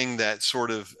repeated thing that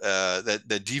sort of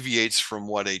that deviates from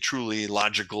what a truly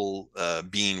logical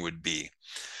being would be.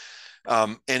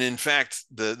 And in fact,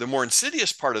 the more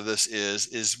insidious part of this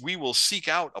is we will seek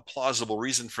out a plausible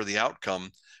reason for the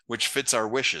outcome which fits our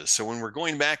wishes. So when we're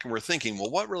going back and we're thinking, well,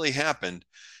 what really happened?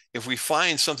 If we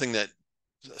find some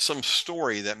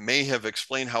story that may have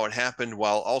explained how it happened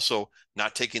while also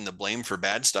not taking the blame for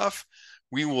bad stuff,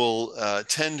 we will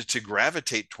tend to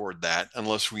gravitate toward that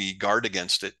unless we guard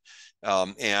against it,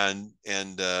 and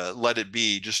let it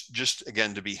be just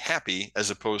again to be happy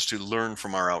as opposed to learn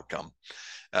from our outcome.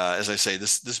 As I say,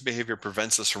 this behavior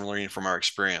prevents us from learning from our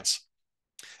experience.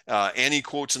 Annie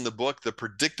quotes in the book, the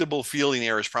predictable fielding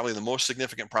error is probably the most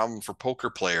significant problem for poker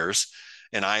players.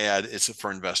 And I add, it's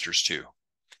for investors too.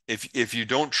 If you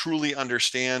don't truly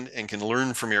understand and can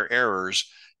learn from your errors,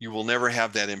 you will never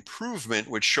have that improvement,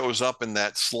 which shows up in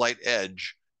that slight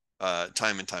edge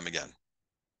time and time again.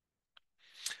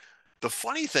 The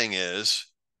funny thing is,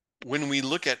 when we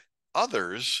look at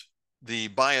others, the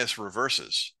bias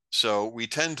reverses. So we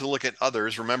tend to look at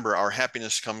others. Remember, our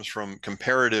happiness comes from our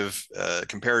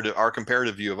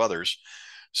comparative view of others.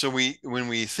 So when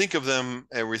we think of them,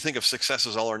 and we think of success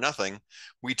as all or nothing,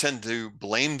 we tend to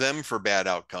blame them for bad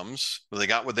outcomes. Well, they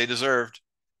got what they deserved,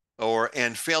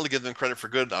 and fail to give them credit for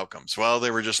good outcomes. Well,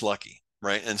 they were just lucky,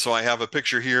 right? And so I have a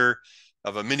picture here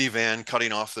of a minivan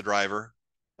cutting off the driver.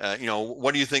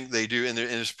 What do you think they do? And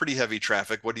there's pretty heavy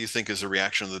traffic. What do you think is the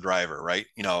reaction of the driver, right?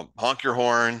 Honk your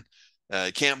horn.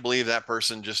 Can't believe that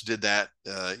person just did that.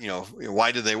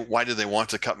 Why did they want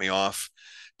to cut me off?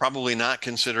 Probably not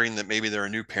considering that maybe they're a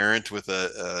new parent with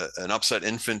an upset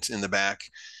infant in the back,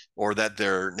 or that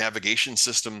their navigation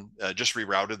system just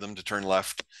rerouted them to turn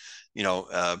left.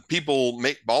 All people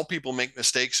make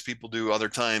mistakes. People do other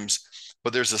times,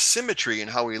 but there's a symmetry in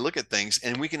how we look at things,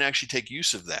 and we can actually take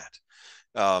use of that.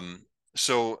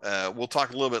 So we'll talk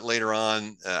a little bit later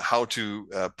on how to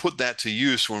put that to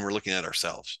use when we're looking at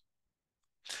ourselves.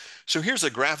 So here's a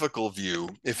graphical view.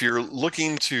 If you're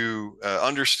looking to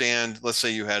understand, let's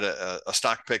say you had a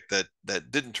stock pick that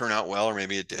didn't turn out well, or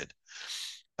maybe it did.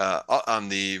 On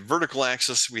the vertical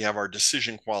axis, we have our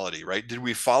decision quality, right? Did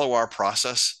we follow our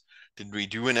process? Did we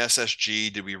do an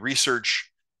SSG? Did we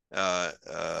research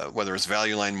whether it's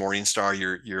Value Line, Morningstar,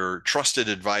 your trusted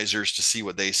advisors to see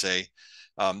what they say?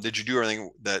 Did you do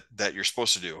everything that you're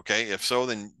supposed to do? Okay, if so,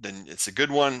 then it's a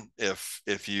good one. If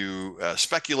you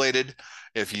speculated,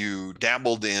 if you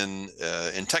dabbled in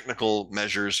technical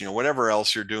measures, whatever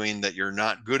else you're doing that you're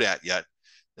not good at yet,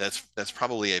 that's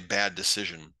probably a bad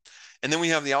decision. And then we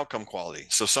have the outcome quality.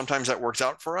 So sometimes that works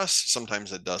out for us,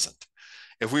 sometimes it doesn't.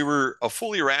 If we were a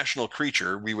fully rational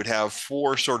creature, we would have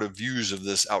 4 sort of views of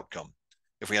this outcome.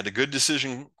 If we had a good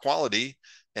decision quality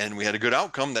and we had a good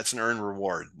outcome, that's an earned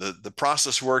reward. The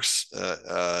process works,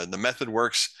 the method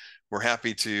works. We're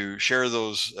happy to share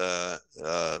those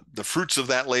the fruits of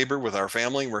that labor with our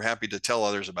family. We're happy to tell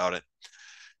others about it.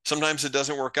 Sometimes it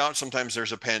doesn't work out. Sometimes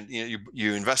there's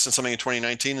you invest in something in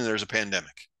 2019 and there's a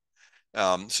pandemic.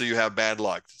 So you have bad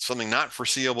luck, something not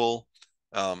foreseeable,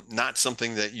 not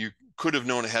something that you could have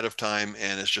known ahead of time,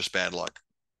 and it's just bad luck.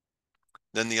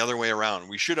 Then the other way around,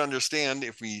 we should understand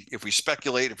if we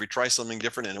speculate, if we try something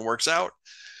different and it works out,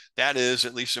 that is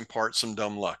at least in part some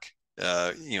dumb luck.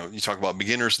 You talk about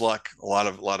beginner's luck, a lot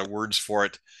of words for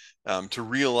it, to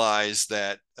realize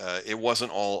that it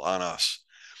wasn't all on us.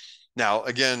 Now,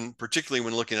 again, particularly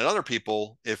when looking at other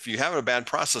people, if you have a bad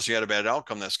process, you had a bad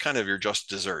outcome, that's kind of your just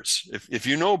desserts. If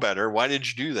you know better, why did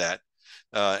you do that?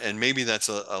 And maybe that's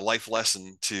a life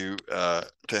lesson to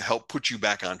help put you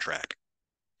back on track.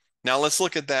 Now let's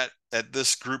look at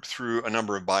this group through a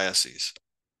number of biases.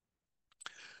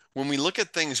 When we look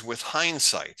at things with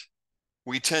hindsight,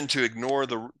 we tend to ignore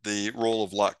the role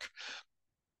of luck.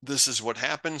 This is what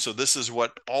happened, so this is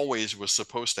what always was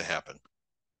supposed to happen.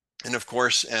 And of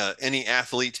course, any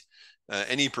athlete,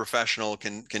 any professional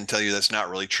can tell you that's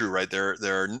not really true, right? There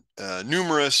are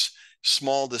numerous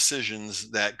small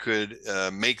decisions that could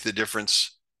make the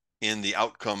difference in the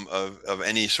outcome of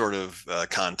any sort of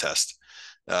contest.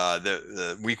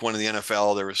 The week one of the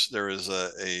NFL, there was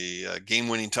a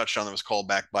game-winning touchdown that was called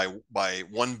back by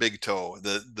one big toe.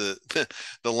 The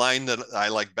line that I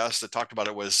like best that talked about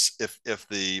it was if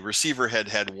the receiver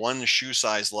had one shoe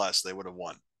size less, they would have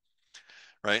won.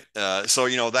 Right. So,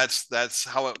 that's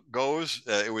how it goes.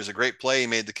 It was a great play. He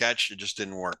made the catch. It just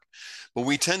didn't work. But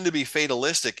we tend to be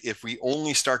fatalistic if we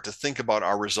only start to think about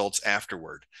our results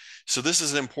afterward. So this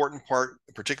is an important part,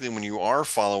 particularly when you are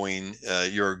following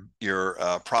your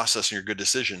process and your good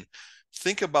decision.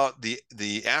 Think about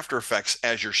the after effects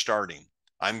as you're starting.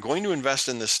 I'm going to invest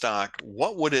in this stock.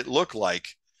 What would it look like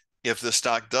if the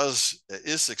stock is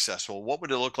successful? What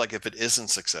would it look like if it isn't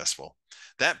successful?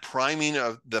 That priming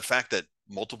of the fact that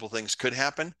multiple things could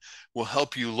happen will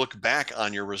help you look back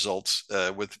on your results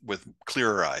with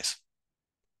clearer eyes.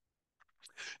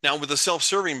 Now, with the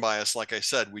self-serving bias, like I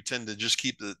said, we tend to just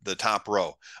keep the top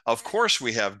row. Of course,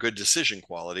 we have good decision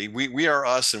quality. We are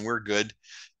us, and we're good.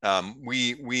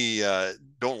 We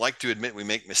don't like to admit we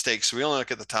make mistakes, so we only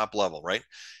look at the top level, right?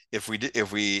 If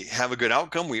we have a good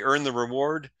outcome, we earn the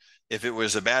reward. If it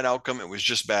was a bad outcome, it was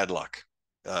just bad luck.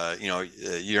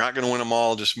 You're not going to win them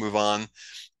all. Just move on.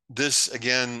 This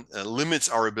again limits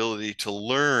our ability to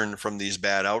learn from these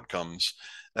bad outcomes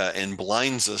and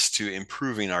blinds us to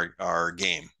improving our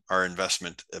game, our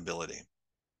investment ability.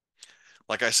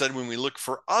 Like I said, when we look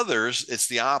for others, it's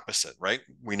the opposite, right?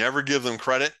 We never give them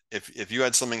credit. If you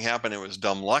had something happen, it was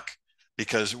dumb luck,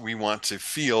 because we want to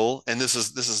feel, and this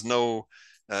is no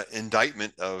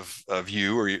indictment of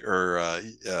you or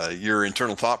your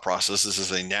internal thought process. This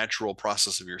is a natural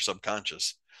process of your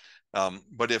subconscious.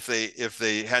 But if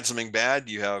they had something bad,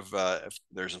 you have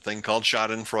there's a thing called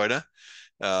Schadenfreude.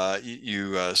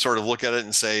 You sort of look at it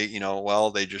and say,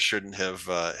 well, they just shouldn't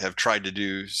have tried to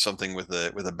do something with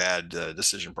a bad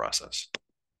decision process.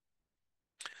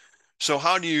 So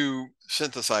how do you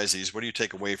synthesize these? What do you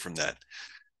take away from that?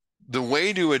 The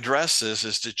way to address this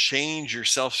is to change your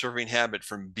self-serving habit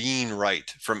from being right,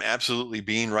 from absolutely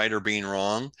being right or being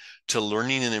wrong, to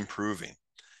learning and improving.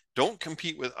 Don't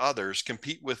compete with others,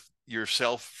 compete with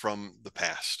yourself from the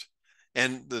past.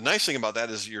 And the nice thing about that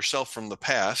is yourself from the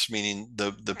past, meaning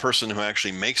the person who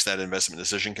actually makes that investment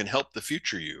decision, can help the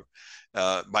future you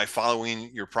by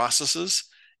following your processes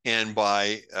and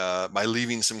by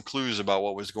leaving some clues about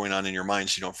what was going on in your mind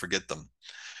so you don't forget them.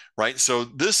 Right. So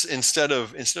this, instead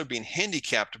of being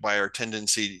handicapped by our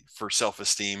tendency for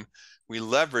self-esteem, we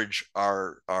leverage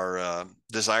our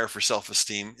desire for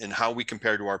self-esteem and how we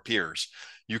compare to our peers.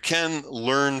 You can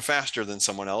learn faster than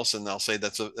someone else, and they'll say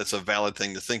that's a valid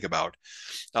thing to think about.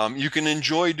 You can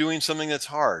enjoy doing something that's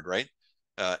hard, right?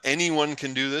 Anyone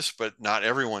can do this, but not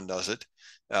everyone does it.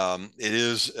 It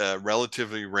is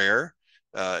relatively rare.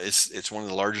 It's one of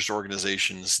the largest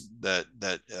organizations that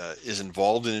is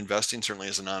involved in investing, certainly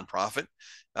as a nonprofit.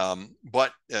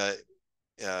 But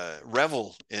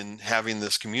revel in having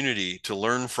this community to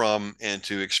learn from and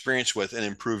to experience with and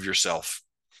improve yourself.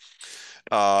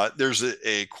 There's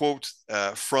a quote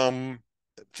from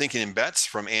Thinking in Bets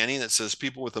from Annie that says,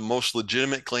 people with the most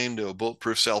legitimate claim to a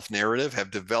bulletproof self-narrative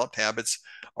have developed habits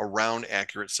around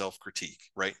accurate self-critique,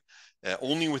 right?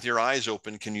 Only with your eyes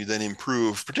open can you then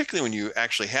improve, particularly when you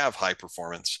actually have high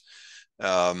performance,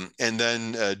 and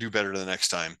then do better the next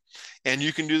time. And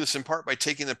you can do this in part by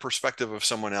taking the perspective of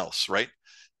someone else, right?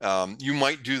 You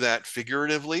might do that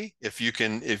figuratively if you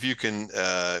can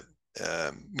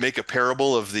make a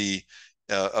parable of the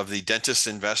dentist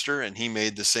investor, and he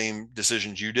made the same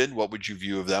decisions you did. What would you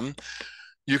view of them?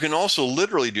 You can also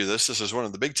literally do this. This is one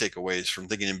of the big takeaways from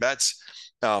Thinking in Bets.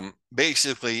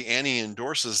 Basically, Annie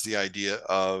endorses the idea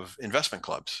of investment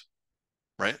clubs,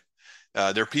 right?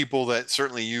 They're people that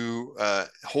certainly you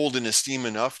hold in esteem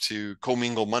enough to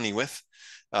commingle money with.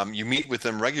 You meet with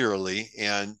them regularly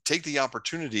and take the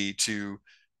opportunity to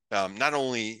not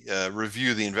only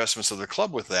review the investments of the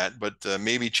club with that, but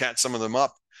maybe chat some of them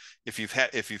up. If you've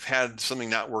had something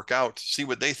not work out, see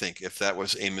what they think, if that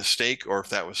was a mistake or if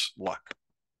that was luck.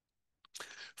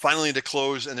 Finally, to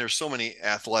close, and there's so many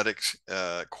athletics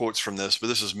quotes from this, but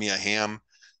this is Mia Hamm,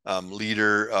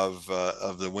 leader of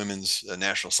the women's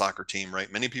national soccer team,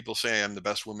 right? Many people say I'm the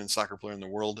best women's soccer player in the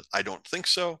world. I don't think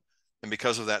so. And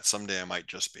because of that, someday I might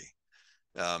just be.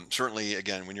 Certainly,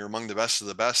 again, when you're among the best of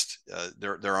the best,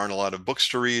 there aren't a lot of books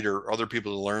to read or other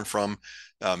people to learn from.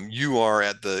 You are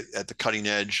at the cutting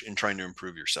edge in trying to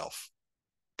improve yourself.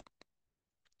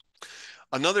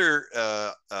 Another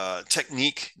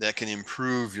technique that can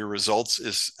improve your results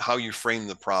is how you frame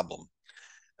the problem.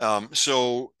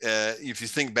 So if you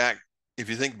think back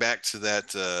to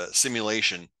that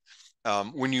simulation,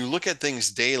 when you look at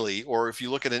things daily, or if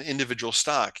you look at an individual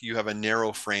stock, you have a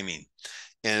narrow framing.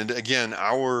 And again,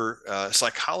 our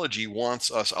psychology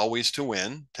wants us always to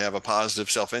win, to have a positive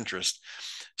self-interest.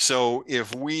 So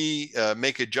if we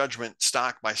make a judgment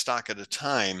stock by stock at a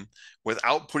time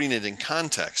without putting it in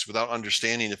context, without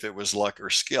understanding if it was luck or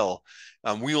skill,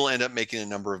 we will end up making a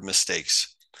number of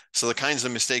mistakes. So the kinds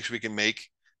of mistakes we can make,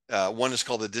 one is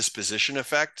called the disposition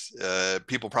effect.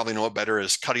 People probably know it better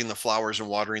as cutting the flowers and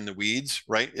watering the weeds,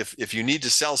 right? If you need to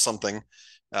sell something,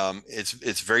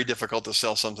 it's very difficult to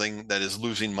sell something that is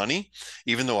losing money,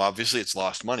 even though obviously it's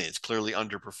lost money. It's clearly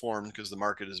underperformed because the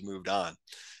market has moved on.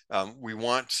 We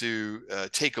want to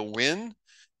take a win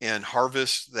and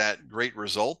harvest that great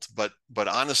result, but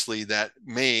honestly, that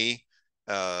may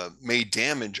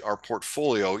damage our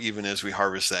portfolio even as we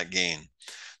harvest that gain.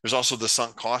 There's also the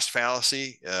sunk cost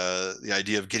fallacy, the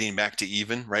idea of getting back to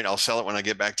even, right? I'll sell it when I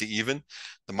get back to even.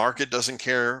 The market doesn't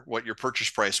care what your purchase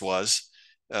price was.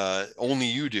 Only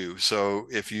you do. So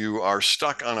if you are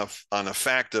stuck on a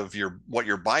fact of what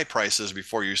your buy price is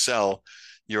before you sell,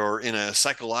 you're in a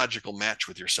psychological match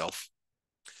with yourself.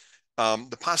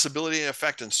 The possibility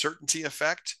effect and certainty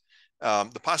effect.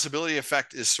 The possibility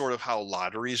effect is sort of how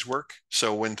lotteries work.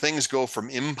 So when things go from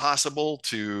impossible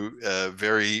to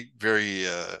very, very,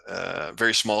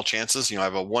 very small chances, I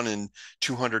have a 1 in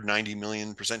 290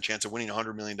 million% chance of winning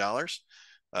 $100 million.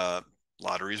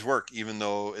 Lotteries work, even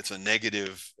though it's a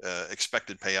negative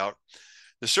expected payout.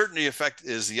 The certainty effect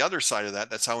is the other side of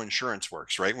that. That's how insurance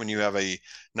works, right? When you have a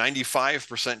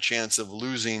 95% chance of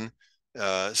losing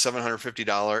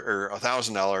 $750 or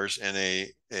 $1,000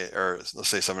 and or let's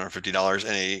say $750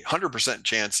 and a 100%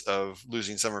 chance of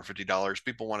losing $750,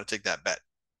 people want to take that bet.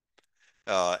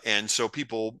 And so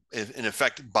people, in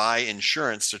effect, buy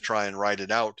insurance to try and ride it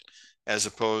out, as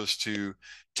opposed to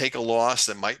take a loss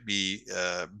that might be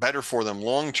better for them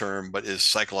long term, but is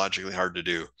psychologically hard to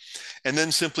do. And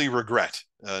then simply regret.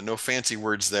 No fancy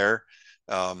words there.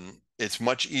 It's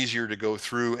much easier to go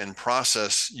through and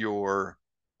process your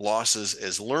losses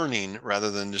as learning rather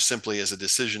than just simply as a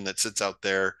decision that sits out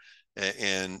there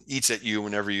and eats at you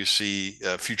whenever you see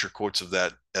future quotes of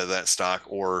that stock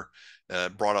or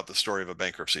brought up the story of a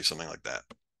bankruptcy, something like that.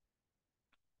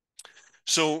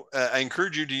 So I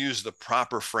encourage you to use the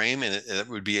proper frame, and it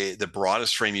would be the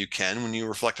broadest frame you can when you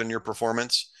reflect on your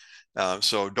performance.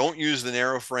 So don't use the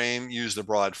narrow frame, use the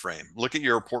broad frame. Look at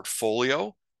your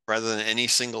portfolio rather than any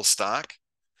single stock.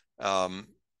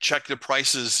 Check the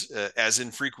prices as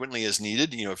infrequently as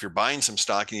needed. If you're buying some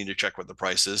stock, you need to check what the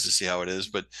price is to see how it is.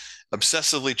 But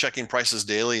obsessively checking prices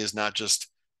daily is not just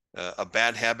a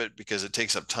bad habit because it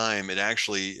takes up time. It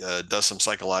actually does some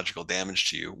psychological damage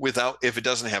to you if it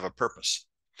doesn't have a purpose.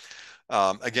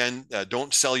 Again,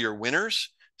 don't sell your winners.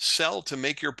 Sell to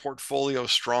make your portfolio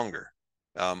stronger.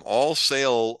 All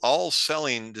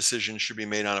selling decisions should be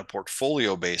made on a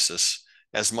portfolio basis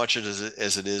as much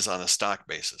as it is on a stock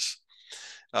basis.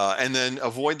 And then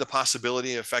avoid the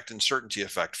possibility effect and certainty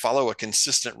effect. Follow a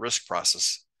consistent risk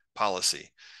policy.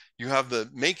 You have the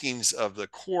makings of the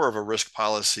core of a risk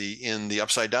policy in the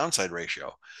upside downside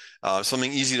ratio.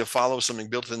 Something easy to follow, something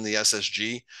built in the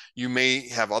SSG. You may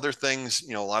have other things.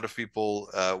 A lot of people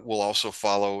will also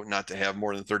follow not to have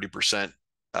more than 30%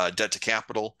 debt to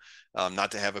capital,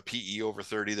 not to have a PE over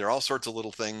 30. There are all sorts of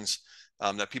little things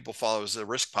that people follow as a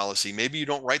risk policy. Maybe you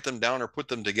don't write them down or put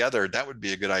them together. That would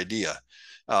be a good idea.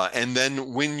 And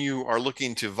then when you are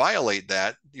looking to violate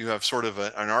that, you have sort of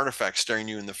an artifact staring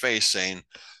you in the face saying,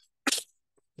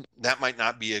 that might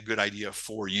not be a good idea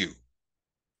for you,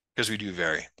 because we do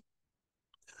vary.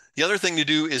 The other thing to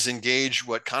do is engage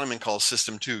what Kahneman calls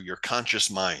system 2, your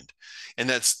conscious mind. And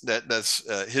that's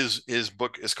his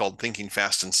book is called Thinking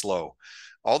Fast and Slow.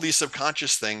 All these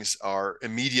subconscious things are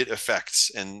immediate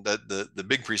effects, and the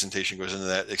big presentation goes into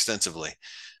that extensively.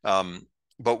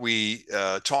 But we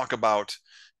talk about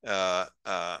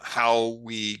how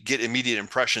we get immediate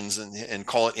impressions and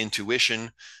call it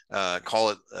intuition, call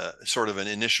it sort of an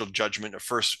initial judgment, a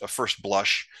first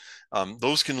blush.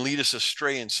 Those can lead us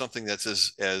astray in something that's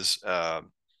as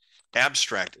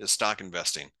abstract as stock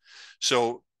investing.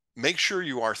 So make sure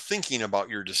you are thinking about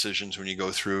your decisions when you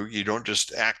go through. You don't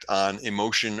just act on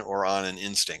emotion or on an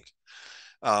instinct.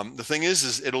 The thing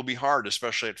is it'll be hard,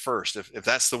 especially at first. If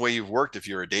that's the way you've worked, if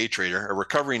you're a day trader, a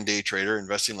recovering day trader,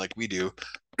 investing like we do,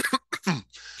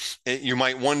 you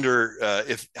might wonder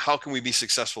how can we be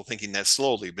successful thinking that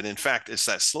slowly? But in fact, it's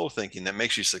that slow thinking that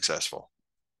makes you successful.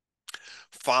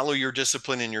 Follow your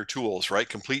discipline and your tools, right?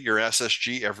 Complete your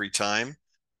SSG every time.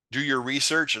 Do your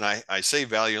research, and I say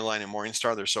Value Line and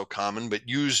Morningstar, they're so common, but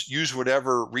use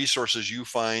whatever resources you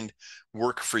find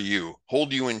work for you.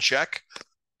 Hold you in check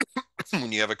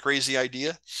when you have a crazy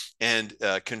idea, and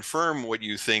confirm what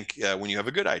you think when you have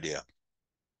a good idea.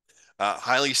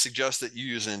 Highly suggest that you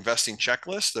use an investing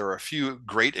checklist. There are a few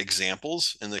great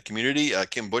examples in the community.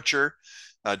 Kim Butcher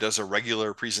does a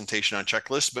regular presentation on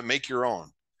checklists, but make your own.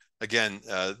 Again,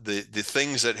 the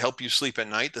things that help you sleep at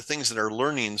night, the things that are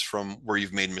learnings from where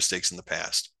you've made mistakes in the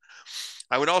past.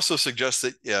 I would also suggest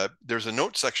that there's a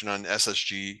note section on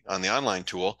SSG on the online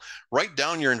tool. Write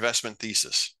down your investment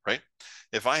thesis, right?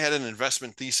 If I had an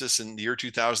investment thesis in the year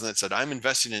 2000 that said, I'm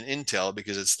investing in Intel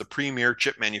because it's the premier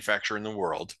chip manufacturer in the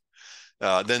world,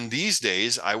 then these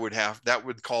days I would have that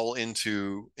would call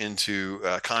into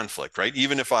conflict, right?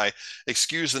 Even if I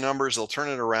excuse the numbers, they'll turn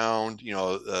it around.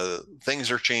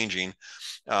 Things are changing.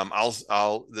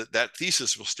 That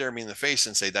thesis will stare me in the face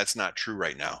and say that's not true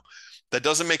right now. That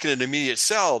doesn't make it an immediate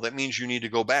sell. That means you need to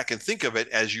go back and think of it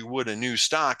as you would a new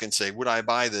stock and say, would I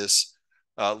buy this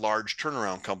large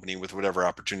turnaround company with whatever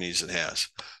opportunities it has?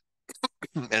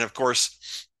 And of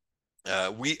course,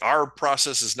 our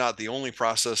process is not the only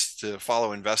process to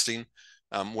follow investing.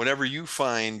 Whatever you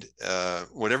find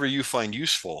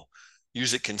useful,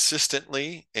 use it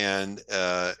consistently and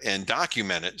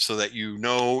document it so that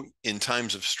in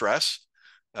times of stress,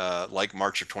 like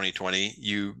March of 2020,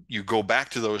 you go back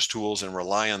to those tools and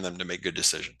rely on them to make good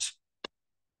decisions.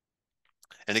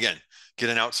 And again,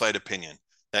 get an outside opinion.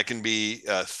 That can be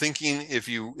thinking if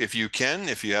you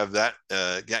have that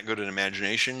good an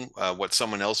imagination, what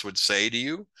someone else would say to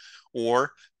you,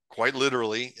 or quite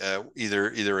literally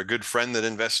either a good friend that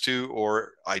invests too,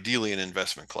 or ideally an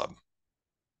investment club.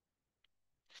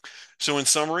 So in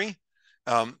summary,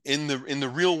 in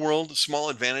the real world, small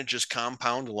advantages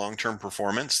compound long-term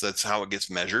performance. That's how it gets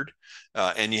measured,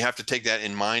 and you have to take that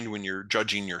in mind when you're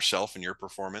judging yourself and your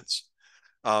performance.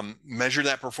 Measure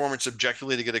that performance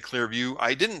objectively to get a clear view.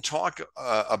 I didn't talk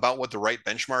about what the right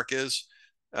benchmark is.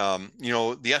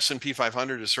 The S&P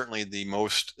 500 is certainly the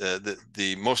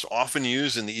most often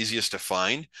used and the easiest to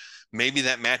find. Maybe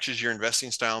that matches your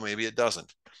investing style, maybe it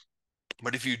doesn't.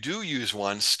 But if you do use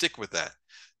one, stick with that,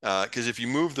 because if you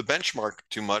move the benchmark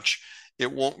too much,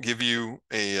 it won't give you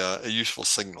a useful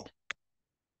signal.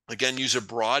 Again, use a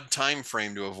broad time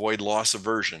frame to avoid loss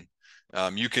aversion.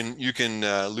 You can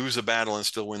lose a battle and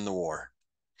still win the war.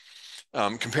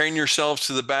 Comparing yourselves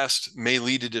to the best may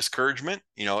lead to discouragement.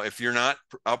 If you're not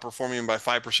outperforming by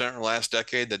 5% in the last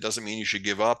decade, that doesn't mean you should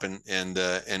give up and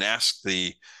ask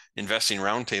the investing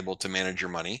roundtable to manage your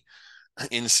money.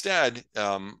 Instead,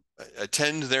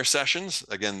 attend their sessions.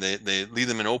 Again, they leave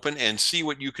them in open and see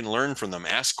what you can learn from them.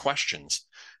 Ask questions.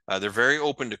 They're very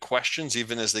open to questions,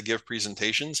 even as they give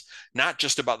presentations, not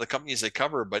just about the companies they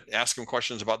cover, but ask them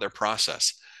questions about their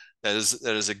process. That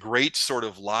is a great sort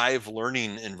of live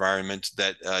learning environment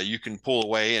that you can pull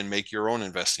away and make your own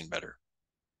investing better.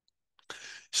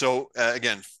 So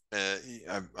again,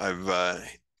 I've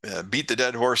beat the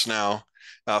dead horse now.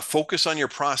 Focus on your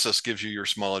process gives you your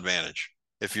small advantage.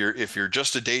 If you're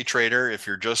just a day trader, if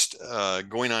you're just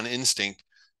going on instinct,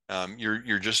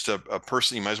 you're just a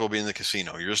person. You might as well be in the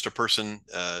casino. You're just a person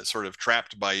sort of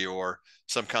trapped by your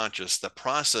subconscious. The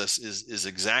process is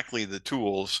exactly the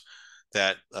tools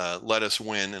that let us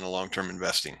win in a long-term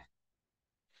investing.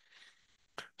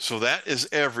 So that is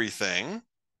everything.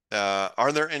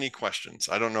 Are there any questions?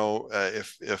 I don't know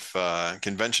if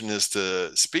convention is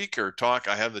to speak or talk.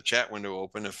 I have the chat window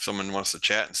open if someone wants to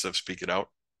chat instead of speak it out.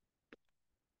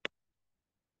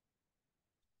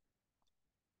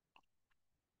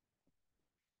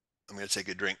 I'm going to take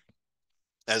a drink.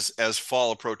 As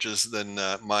fall approaches, then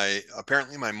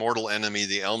apparently my mortal enemy,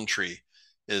 the elm tree,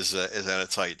 is at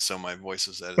its height. So my voice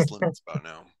is at its limits about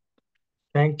now.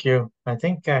 Thank you. I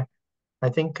think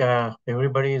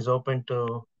everybody is open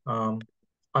to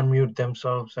unmute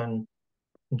themselves and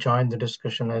join the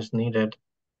discussion as needed.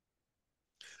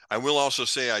 I will also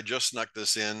say I just snuck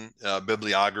this in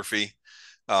bibliography.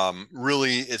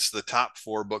 Really, it's the top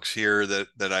 4 books here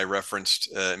that I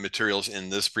referenced materials in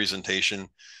this presentation.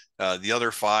 The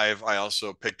other 5 I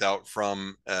also picked out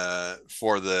from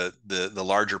for the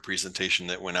larger presentation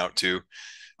that went out to.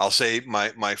 I'll say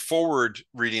my forward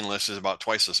reading list is about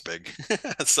twice this big,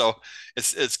 so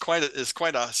it's quite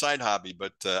a side hobby,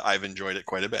 but I've enjoyed it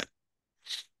quite a bit.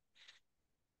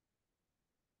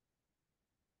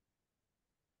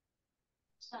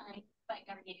 Sorry,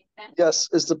 yes,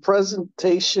 is the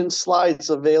presentation slides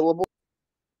available?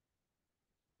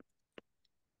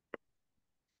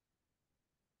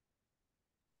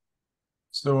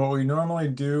 So what we normally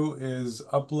do is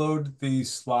upload the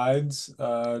slides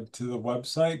to the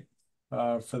website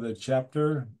for the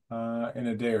chapter in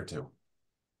a day or two.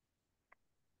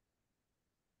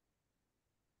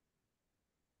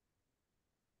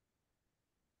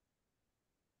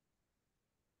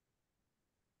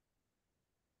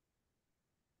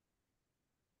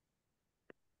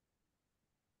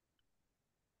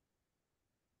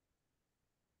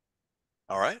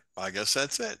 All right. I guess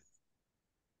that's it.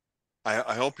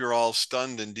 I hope you're all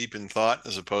stunned and deep in thought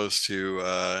as opposed to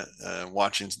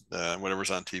watching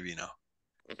whatever's on TV now.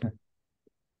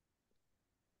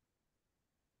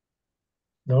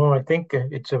 No, I think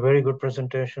it's a very good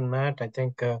presentation, Matt. I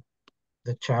think the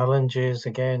challenge is,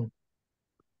 again,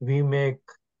 we make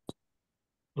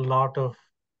a lot of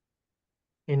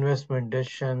investment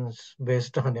decisions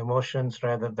based on emotions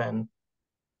rather than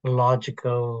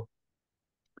logical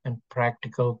and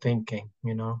practical thinking,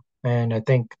 And I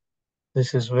think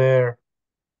this is where,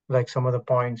 like some of the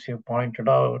points you pointed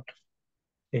out,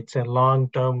 it's a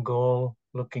long-term goal,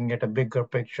 looking at a bigger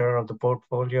picture of the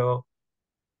portfolio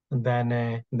than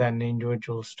an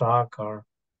individual stock, or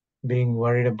being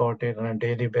worried about it on a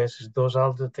daily basis. Those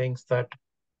are the things that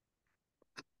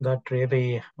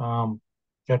really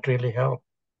help.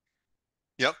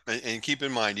 Yep, and keep in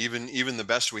mind, even the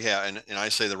best we have, and I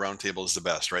say the roundtable is the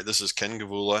best, right? This is Ken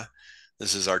Gavula,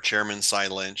 this is our chairman, Cy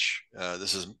Lynch,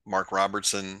 this is Mark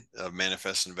Robertson of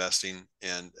Manifest Investing,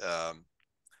 and I'm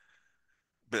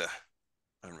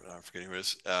forgetting who it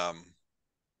is.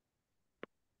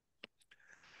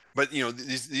 But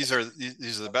these are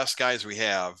the best guys we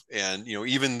have, and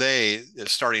even they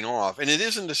starting off, and it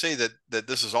isn't to say that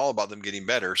this is all about them getting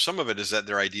better. Some of it is that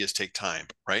their ideas take time,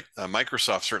 right?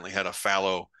 Microsoft certainly had a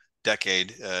fallow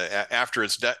decade after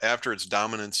its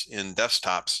dominance in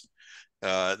desktops.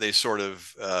 They sort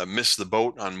of missed the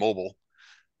boat on mobile,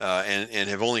 and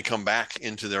have only come back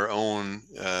into their own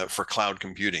for cloud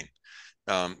computing.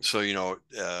 So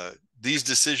these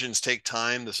decisions take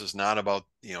time. This is not about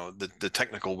the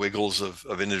technical wiggles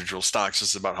of individual stocks. This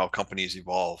is about how companies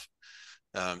evolve.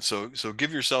 So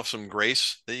give yourself some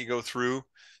grace that you go through,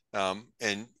 and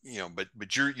but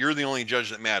you're the only judge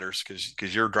that matters,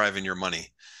 because you're driving your money.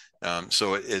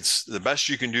 So it's the best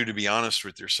you can do to be honest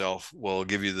with yourself will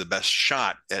give you the best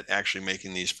shot at actually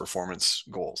making these performance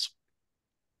goals.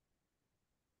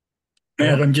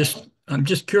 Matt, I'm just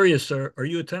curious. Are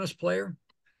you a tennis player?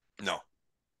 No.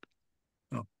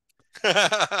 Oh.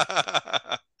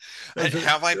 Have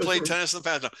I played tennis in the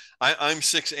past? No. I'm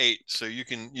 6'8", so you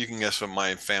can guess what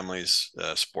my family's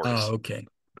sport is. Oh, okay.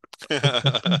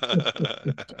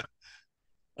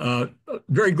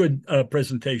 Very good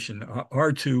presentation.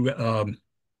 Hard to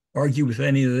argue with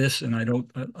any of this, and I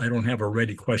don't have a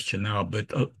ready question now,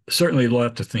 but certainly a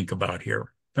lot to think about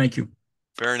here. Thank you.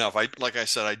 Fair enough. Like I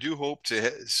said, I do hope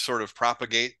to sort of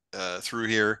propagate through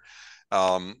here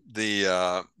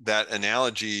that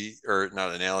analogy, or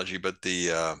not analogy, but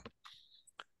the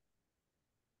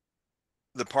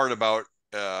part about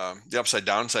the upside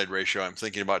downside ratio. I'm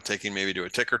thinking about taking maybe to a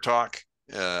ticker talk.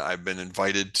 I've been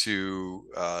invited to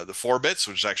the 4-Bits,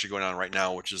 which is actually going on right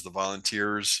now, which is the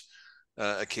volunteers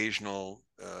occasional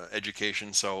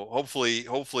education. So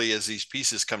hopefully as these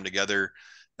pieces come together,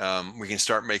 we can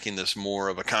start making this more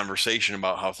of a conversation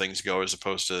about how things go, as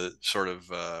opposed to sort of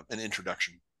an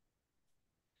introduction.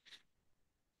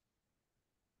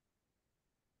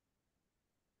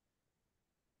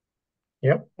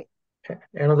 Yep.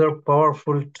 Another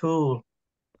powerful tool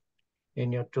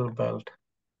in your tool belt.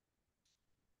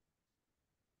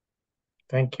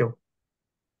 Thank you.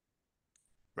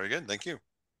 Very good. Thank you.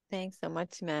 Thanks so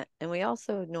much, Matt. And we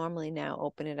also normally now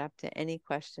open it up to any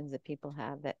questions that people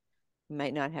have that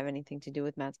might not have anything to do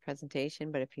with Matt's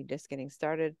presentation, but if you're just getting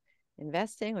started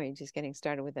investing, or you're just getting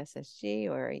started with SSG,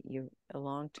 or you're a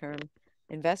long-term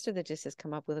investor that just has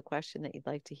come up with a question that you'd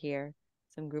like to hear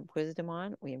some group wisdom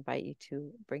on, we invite you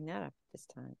to bring that up this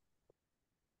time.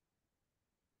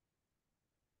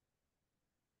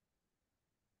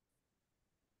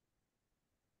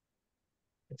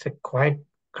 It's a quiet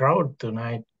crowd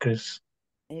tonight, Chris.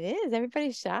 It is.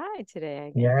 Everybody's shy today,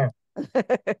 I Yeah. guess.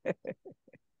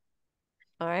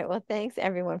 All right. Well, thanks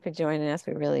everyone for joining us.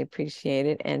 We really appreciate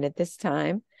it. And at this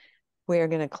time, we're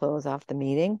going to close off the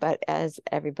meeting. But as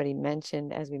everybody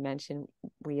mentioned, as we mentioned,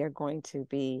 we are going to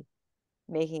be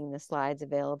making the slides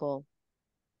available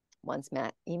once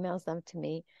Matt emails them to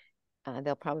me.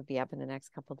 They'll probably be up in the next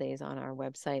couple of days on our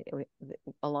website,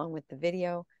 along with the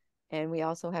video. And we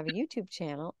also have a YouTube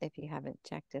channel. If you haven't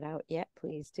checked it out yet,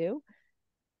 please do,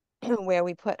 where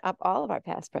we put up all of our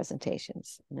past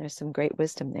presentations. And there's some great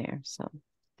wisdom there. So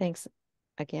thanks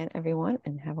again, everyone,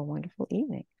 and have a wonderful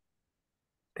evening.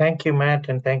 Thank you, Matt,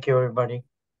 and thank you, everybody.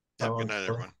 Yeah, good night,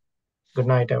 everyone. Good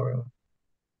night, everyone.